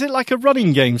 Oh, is it like a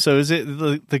running game? So is it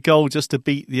the goal just to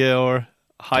beat your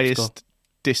highest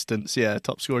distance? Yeah,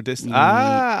 top score distance.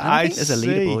 I think there's a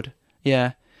leaderboard.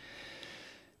 Yeah.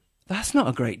 That's not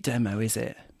a great demo, is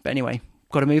it? But anyway,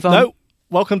 got to move on. No.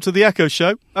 Welcome to the Echo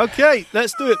Show. Okay,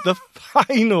 let's do it. The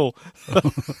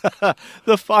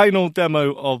final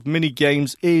demo of mini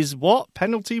games is what?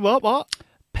 Penalty? What?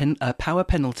 Power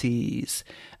penalties.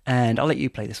 And I'll let you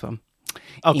play this one.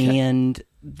 Okay. And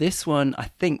this one, I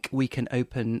think we can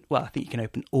open... Well, I think you can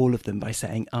open all of them by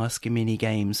saying Ask Mini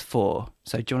Games 4.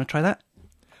 So do you want to try that?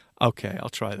 Okay, I'll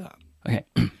try that. Okay,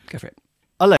 go for it.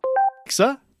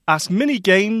 Alexa, ask Mini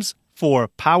Games for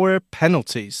power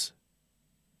penalties.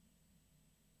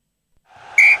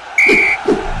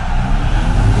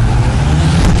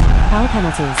 Power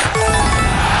penalties.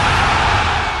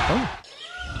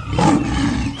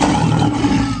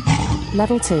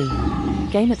 Level 2.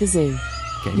 Game at the zoo.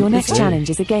 Your next challenge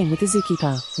is a game with the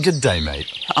zookeeper. Good day,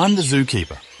 mate. I'm the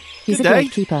zookeeper. He's a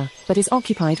great keeper, but is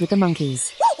occupied with the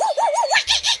monkeys.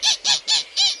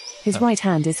 His right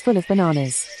hand is full of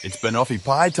bananas. It's banoffee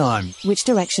pie time. Which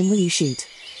direction will you shoot?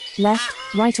 Left,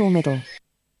 right or middle?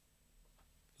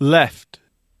 Left.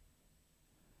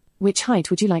 Which height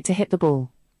would you like to hit the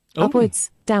ball? Upwards,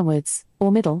 downwards,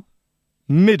 or middle?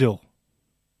 Middle.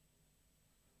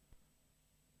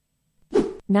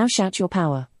 Now shout your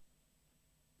power.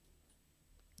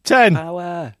 10.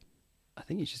 Power. I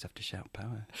think you just have to shout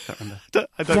power. I can't remember.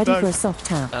 I don't Ready know. for a soft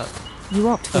tap. You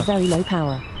opt for very low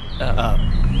power.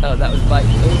 That was my...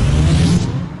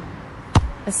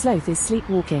 A sloth is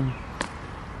sleepwalking.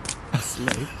 A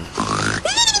sloth?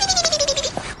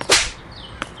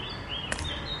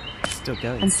 Still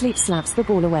going. And sleep slaps the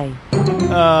ball away. You didn't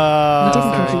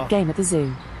complete game at the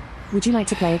zoo. Would you like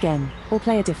to play again, or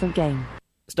play a different game?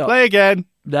 Stop. Play again.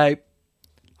 No.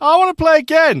 I want to play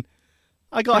again.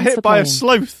 I got hit by a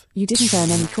sloth. You didn't earn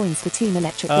any coins for Team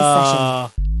Electric this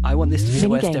session. I want this to be the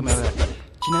worst Mini demo games. ever. Do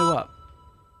you know what?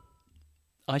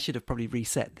 I should have probably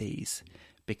reset these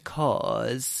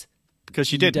because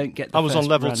you did. Don't get the I was on first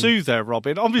level run. 2 there,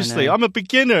 Robin. Obviously, I'm a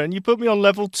beginner and you put me on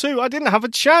level 2. I didn't have a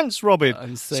chance, Robin.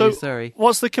 I'm so sorry.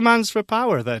 What's the commands for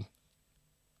power then?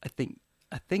 I think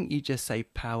you just say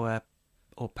power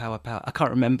or power. I can't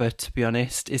remember, to be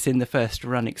honest. It's in the first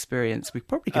run experience. We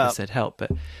probably could have said help,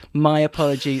 but my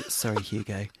apologies. Sorry,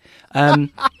 Hugo.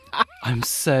 I'm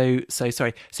so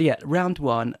sorry. So yeah, round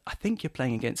 1, I think you're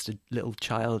playing against a little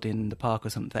child in the park or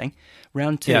something.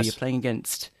 Round 2, Yes. You're playing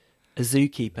against a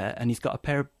zookeeper, and he's got a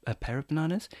pair of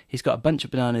bananas. He's got a bunch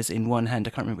of bananas in one hand.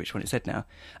 I can't remember which one it said now.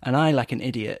 And I, like an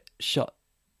idiot, shot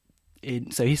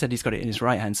in. So he said he's got it in his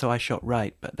right hand, so I shot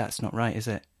right, but that's not right, is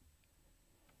it?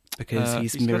 Because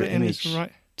he's mirror image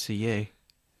to you.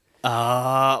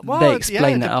 They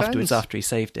explained that afterwards after he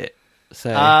saved it.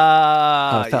 So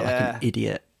I felt like an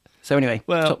idiot. So anyway,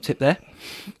 top tip there.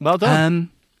 Well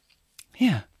done.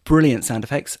 Yeah, brilliant sound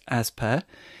effects, as per,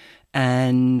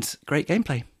 and great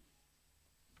gameplay.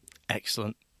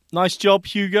 Excellent. Nice job,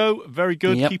 Hugo. Very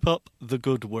good. Yep. Keep up the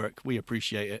good work. We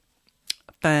appreciate it.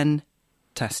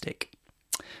 Fantastic.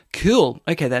 Cool.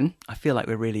 Okay, then. I feel like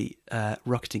we're really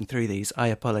rocketing through these. I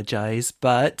apologise,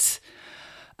 but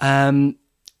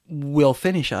we'll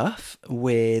finish off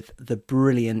with the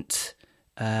brilliant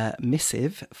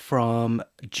missive from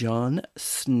John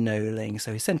Snowling.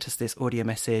 So he sent us this audio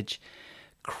message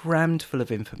crammed full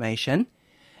of information,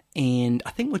 and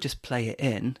I think we'll just play it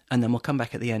in, and then we'll come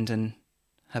back at the end and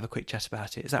have a quick chat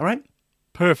about it. Is that right?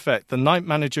 Perfect. The Night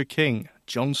Manager King,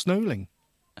 John Snowling.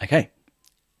 Okay.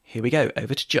 Here we go.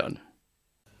 Over to John.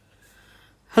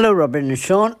 Hello, Robin and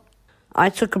Sean. I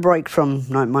took a break from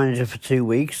Night Manager for 2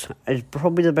 weeks. It's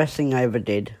probably the best thing I ever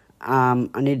did. I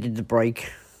needed the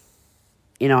break.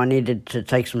 I needed to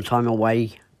take some time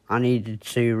away. I needed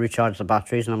to recharge the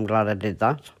batteries, and I'm glad I did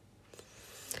that.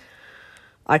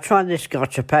 I tried this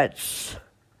Gacha Pets.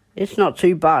 It's not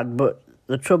too bad, but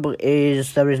the trouble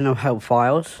is there is no help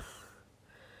files.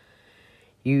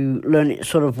 You learn it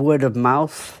sort of word of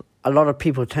mouth. A lot of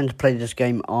people tend to play this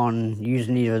game on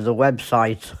using either the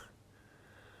website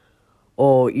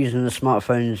or using the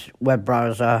smartphone's web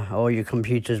browser or your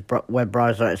computer's web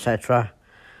browser, etc.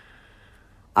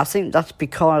 I think that's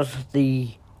because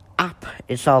the app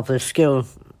itself, the skill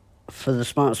for the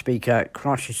smart speaker,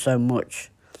 crashes so much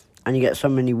and you get so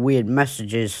many weird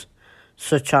messages,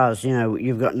 such as,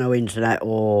 you've got no internet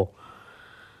or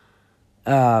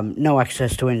no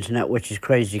access to internet, which is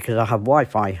crazy because I have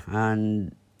Wi-Fi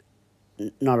and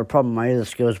not a problem. My other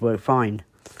skills work fine.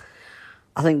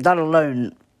 I think that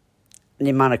alone, the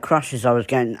amount of crashes I was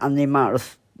getting and the amount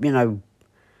of,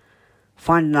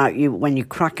 finding out when you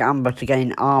crack amber to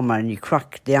gain armour and you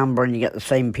crack the amber and you get the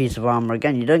same piece of armour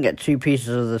again, you don't get two pieces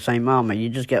of the same armour, you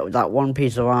just get that one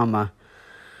piece of armour,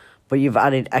 but you've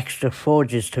added extra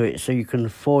forges to it so you can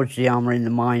forge the armour in the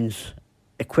mines,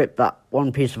 equip that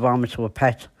one piece of armour to a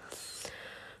pet.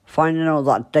 Finding all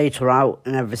that data out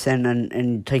and everything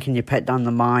and taking your pet down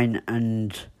the mine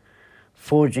and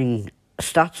forging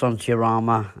stats onto your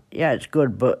armour, yeah, it's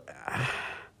good, but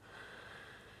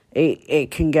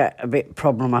it can get a bit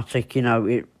problematic,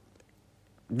 there's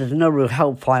no real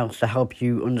help files to help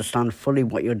you understand fully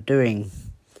what you're doing.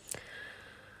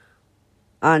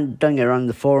 And don't get around,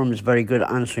 the forum is very good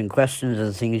at answering questions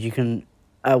and things. You can,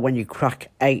 when you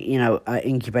crack egg,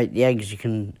 incubate the eggs, you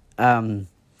can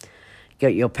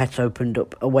get your pets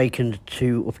awakened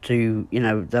up to,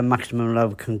 their maximum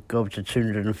level can go up to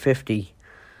 250.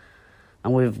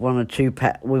 And with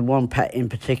one pet in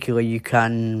particular, you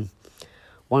can,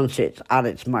 once it's at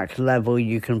its max level,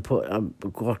 you can put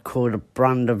what's called a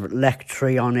brand of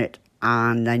Lectree on it,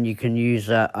 and then you can use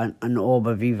an orb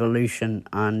of evolution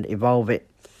and evolve it.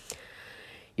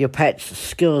 Your pet's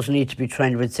skills need to be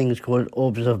trained with things called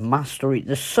orbs of mastery.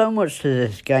 There's so much to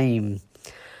this game.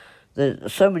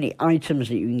 There's so many items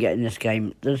that you can get in this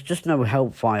game. There's just no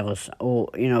help files or,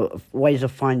 ways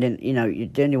of finding,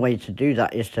 the only way to do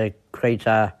that is to create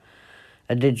a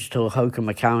digital Hokum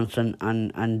account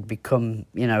and become,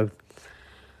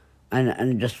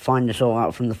 and just find this all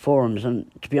out from the forums.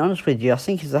 And to be honest with you, I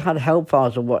think if they had help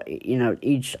files of what,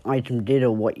 each item did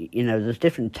or what, there's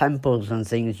different temples and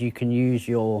things. You can use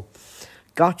your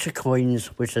gacha coins,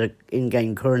 which are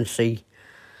in-game currency,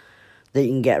 that you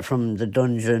can get from the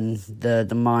dungeon,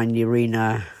 the mine, the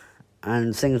arena,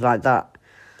 and things like that.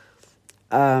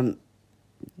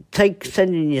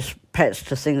 Sending your pets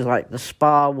to things like the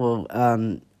spa will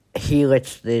heal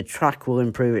it, the track will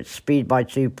improve its speed by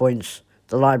 2 points,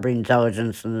 the library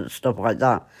intelligence and stuff like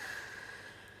that.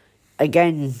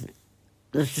 Again,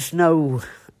 there's just no...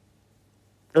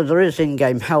 There is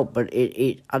in-game help, but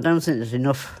I don't think there's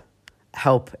enough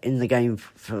help in the game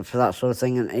for that sort of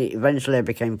thing, and eventually I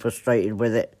became frustrated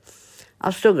with it. I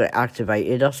still get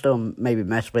activated, I still maybe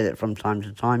mess with it from time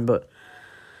to time, but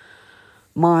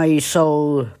my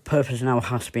sole purpose now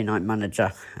has to be Night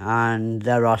Manager, and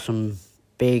there are some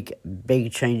big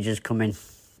changes coming.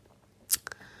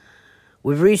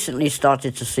 We've recently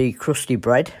started to see crusty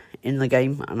bread in the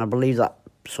game, and I believe that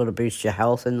sort of boosts your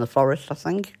health in the forest, I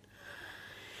think.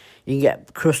 You can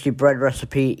get crusty bread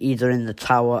recipe either in the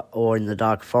tower or in the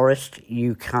dark forest.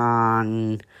 You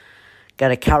can get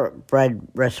a carrot bread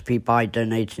recipe by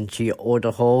donating to your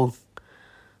order hall.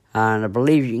 And I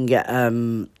believe you can get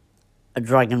a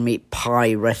dragon meat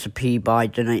pie recipe by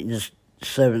donating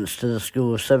servants to the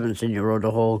school of servants in your order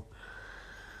hall.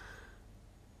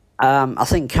 I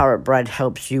think carrot bread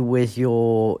helps you with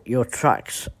your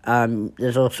tracks.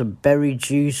 There's also berry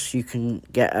juice. You can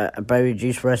get a berry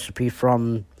juice recipe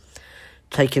from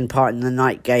taking part in the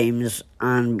night games,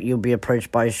 and you'll be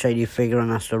approached by a shady figure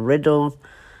and asked a riddle.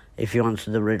 If you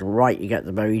answer the riddle right, you get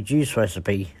the berry juice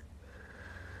recipe.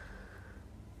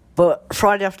 But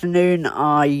Friday afternoon,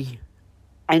 I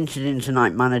entered into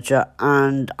Night Manager,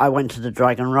 and I went to the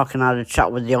Dragon Rock and had a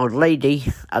chat with the old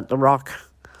lady at the rock,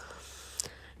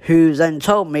 who then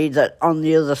told me that on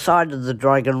the other side of the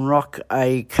Dragon Rock,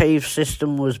 a cave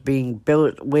system was being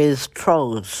built with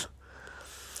trolls,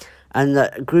 and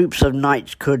that groups of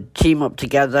knights could team up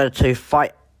together to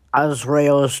fight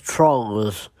Azrael's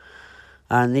trolls.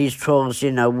 And these trolls,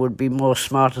 would be more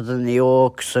smarter than the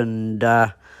orcs, and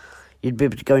you'd be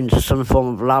able to go into some form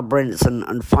of labyrinth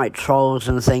and fight trolls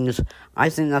and things. I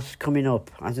think that's coming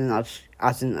up. I think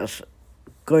that's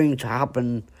going to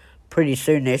happen pretty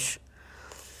soonish.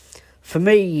 For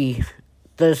me,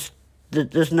 there's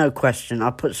no question.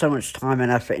 I put so much time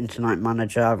and effort into Night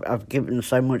Manager. I've given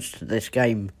so much to this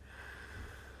game.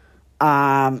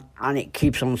 And it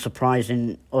keeps on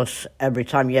surprising us every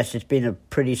time. Yes, it's been a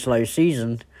pretty slow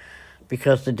season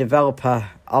because the developer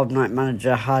of Night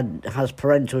Manager has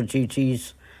parental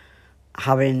duties,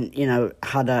 having,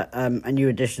 had a new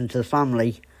addition to the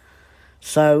family.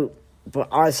 So, but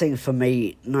I think for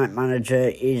me, Night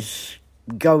Manager is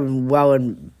going well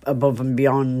and above and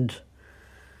beyond.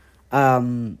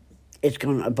 It's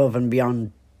gone above and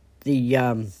beyond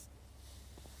the,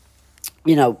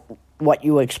 what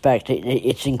you expect.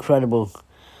 It's incredible.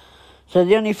 So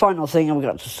the only final thing I've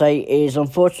got to say is,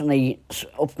 unfortunately,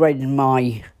 upgrading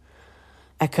my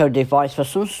Echo device for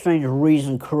some strange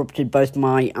reason corrupted both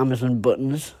my Amazon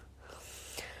buttons.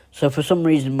 So for some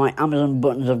reason my Amazon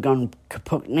buttons have gone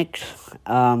kaput.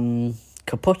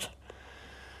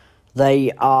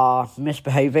 They are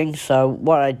misbehaving. So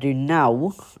what I do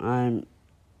now,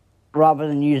 rather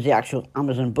than use the actual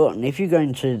Amazon button, if you go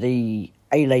into the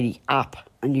A-Lady app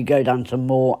and you go down to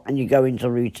more and you go into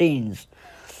routines,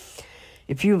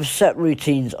 if you've set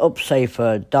routines up, say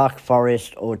for Dark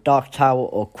Forest or Dark Tower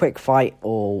or Quick Fight,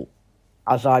 or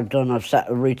as I've done, I've set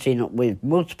a routine up with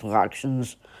multiple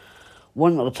actions,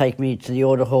 one that will take me to the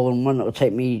Order Hall and one that will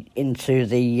take me into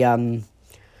the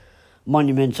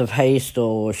Monument of Haste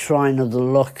or Shrine of the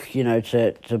Luck,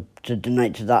 to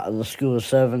donate to that, or the School of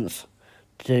Servants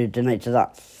to donate to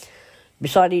that.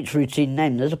 Beside each routine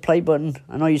name, there's a play button,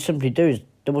 and all you simply do is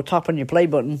double tap on your play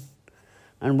button,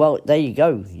 and well, there you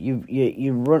go.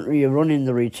 You're running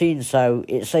the routine, so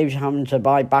it saves you having to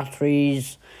buy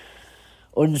batteries,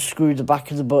 unscrew the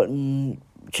back of the button,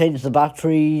 change the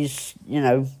batteries.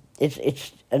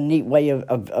 It's a neat way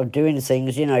of doing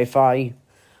things. If I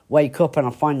wake up and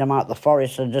I find I'm out the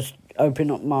forest, I just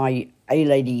open up my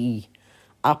A-Lady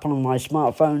app on my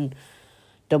smartphone,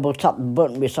 double tap the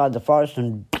button beside the forest,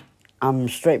 and I'm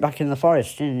straight back in the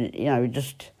forest. And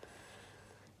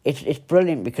it's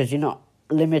brilliant because you're not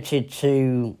limited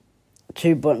to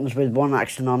 2 buttons with 1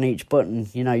 action on each button.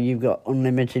 You've got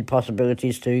unlimited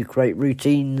possibilities to create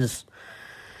routines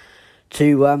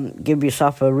to give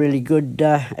yourself a really good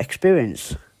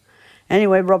experience.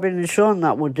 Anyway, Robin and Sean,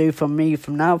 that will do from me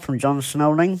from now, from John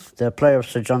Snowling, the player of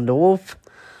Sir John DeWolf.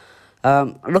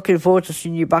 Looking forward to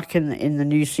seeing you back in the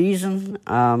new season.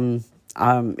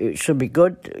 It should be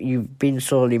good. You've been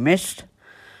sorely missed.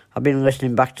 I've been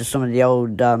listening back to some of the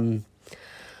old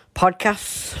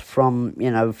podcasts from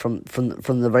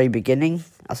the very beginning.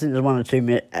 I think there's 1 or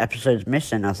 2 episodes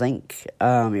missing. I think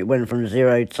it went from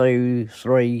 0 to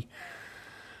 3.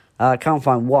 I can't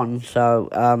find 1,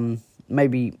 so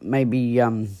maybe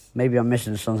I'm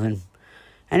missing something.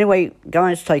 Anyway,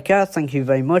 guys, take care. Thank you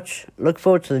very much. Look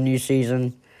forward to the new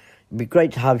season. It'd be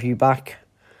great to have you back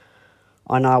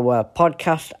on our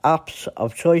podcast apps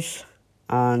of choice.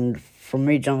 And from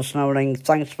me, John Snowling,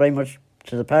 thanks very much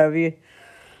to the pair of you.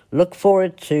 Look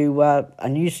forward to a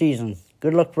new season.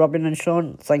 Good luck, Robin and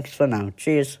Sean. Thanks for now.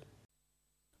 Cheers.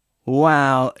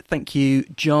 Wow. Thank you,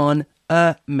 John.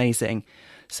 Amazing.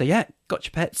 So yeah,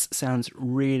 Gotcha Pets sounds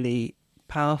really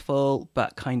powerful,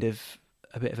 but kind of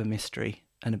a bit of a mystery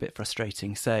and a bit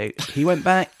frustrating. So he went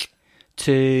back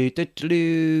to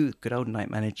good old Night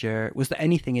Manager. Was there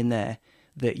anything in there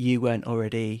that you weren't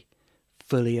already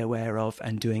fully aware of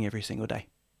and doing every single day?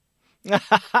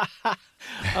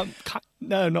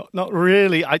 No, not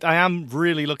really. I am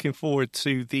really looking forward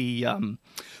to the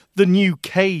new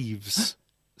caves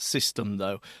system,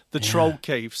 though. The troll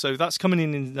cave. So that's coming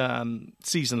in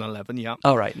season 11, yeah.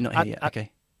 Oh, right. Not here yet.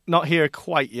 Okay. Not here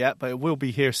quite yet, but it will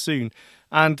be here soon.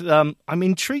 And I'm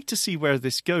intrigued to see where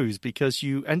this goes, because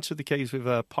you enter the caves with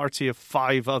a party of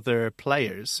 5 other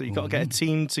players. So you've got to get a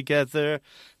team together.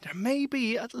 There may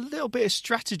be a little bit of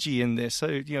strategy in this.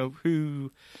 So,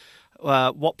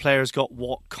 what players got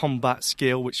what combat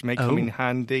skill, which may come in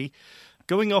handy.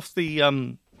 Going off the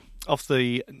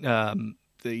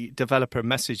the developer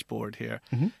message board here,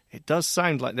 it does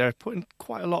sound like they're putting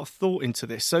quite a lot of thought into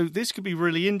this. So this could be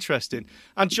really interesting.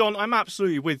 And John, I'm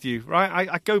absolutely with you, right?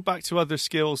 I go back to other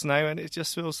skills now, and it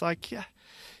just feels like,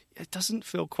 it doesn't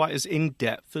feel quite as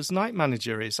in-depth as Night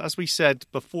Manager is. As we said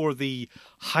before the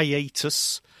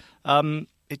hiatus,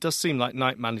 it does seem like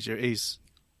Night Manager is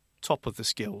top of the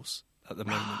skills at the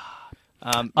moment.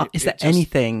 Is there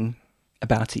anything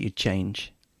about it you'd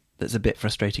change that's a bit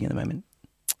frustrating at the moment?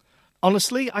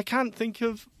 Honestly, I can't think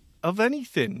of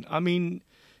anything. I mean,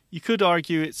 you could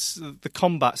argue it's the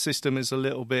combat system is a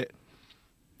little bit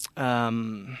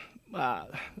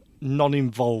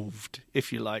non-involved,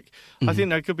 if you like. I think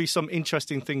there could be some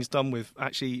interesting things done with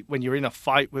actually when you're in a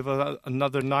fight with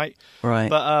another knight. Right.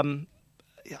 But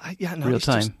real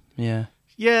time. Yeah,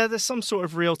 there's some sort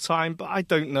of real time, but I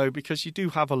don't know, because you do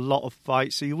have a lot of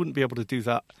fights, so you wouldn't be able to do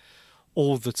that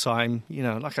all the time. You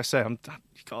know, like I say, you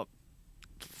got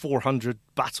 400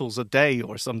 battles a day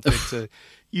or something to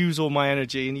use all my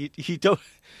energy, and you don't.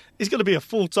 It's going to be a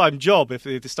full-time job if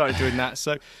they started doing that.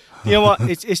 So, you know what?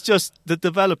 It's just the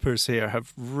developers here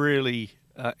have really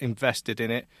invested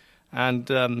in it, and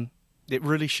it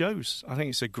really shows. I think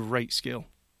it's a great skill.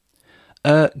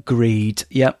 Agreed.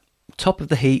 Yep. Top of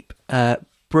the heap.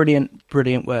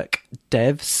 Brilliant work,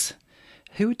 devs.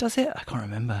 Who does it? I can't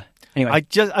remember. Anyway,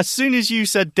 as soon as you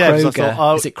said devs, Kroger. I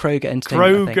thought, is it Kroger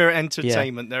Entertainment? Kroger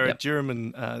Entertainment. Yeah. They're a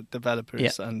German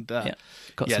developers, and got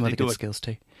some other good skills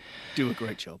too. Do a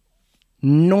great job.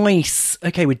 Nice.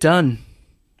 Okay, we're done.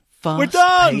 We're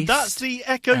done. That's the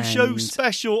Echo Show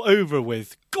special over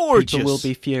with. Gorgeous. People will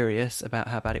be furious about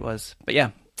how bad it was, but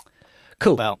yeah,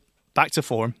 cool. Well, back to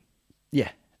form. Yeah,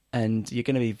 and you're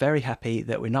going to be very happy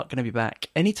that we're not going to be back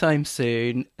anytime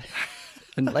soon.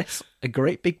 Unless a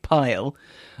great big pile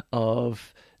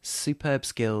of superb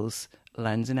skills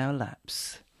lands in our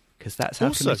laps, because that's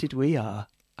how committed we are.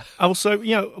 Also,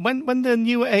 when the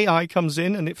new AI comes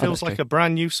in and it feels like a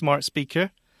brand new smart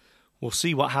speaker, we'll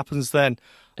see what happens then.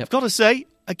 Yep. I've got to say,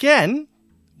 again,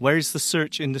 where is the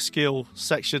search in the skill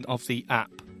section of the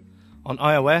app? On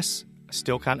iOS, I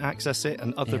still can't access it,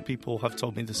 and other people have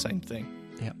told me the same thing.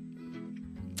 Yep.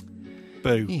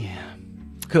 Boo. Yeah.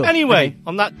 Cool. Anyway,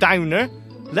 on that downer,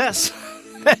 let's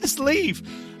leave.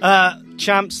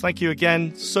 Champs, thank you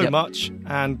again so much,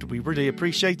 and we really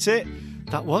appreciate it.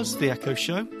 That was the Echo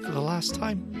Show for the last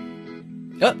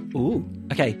time.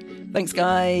 Okay. Thanks,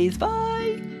 guys.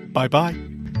 Bye. Bye-bye.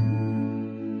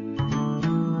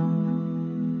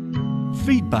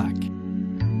 Feedback.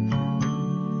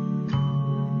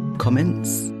 Comments.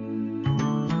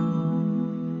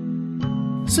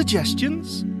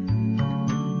 Suggestions.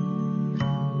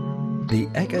 The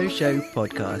Echo Show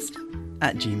Podcast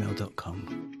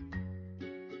 @gmail.com.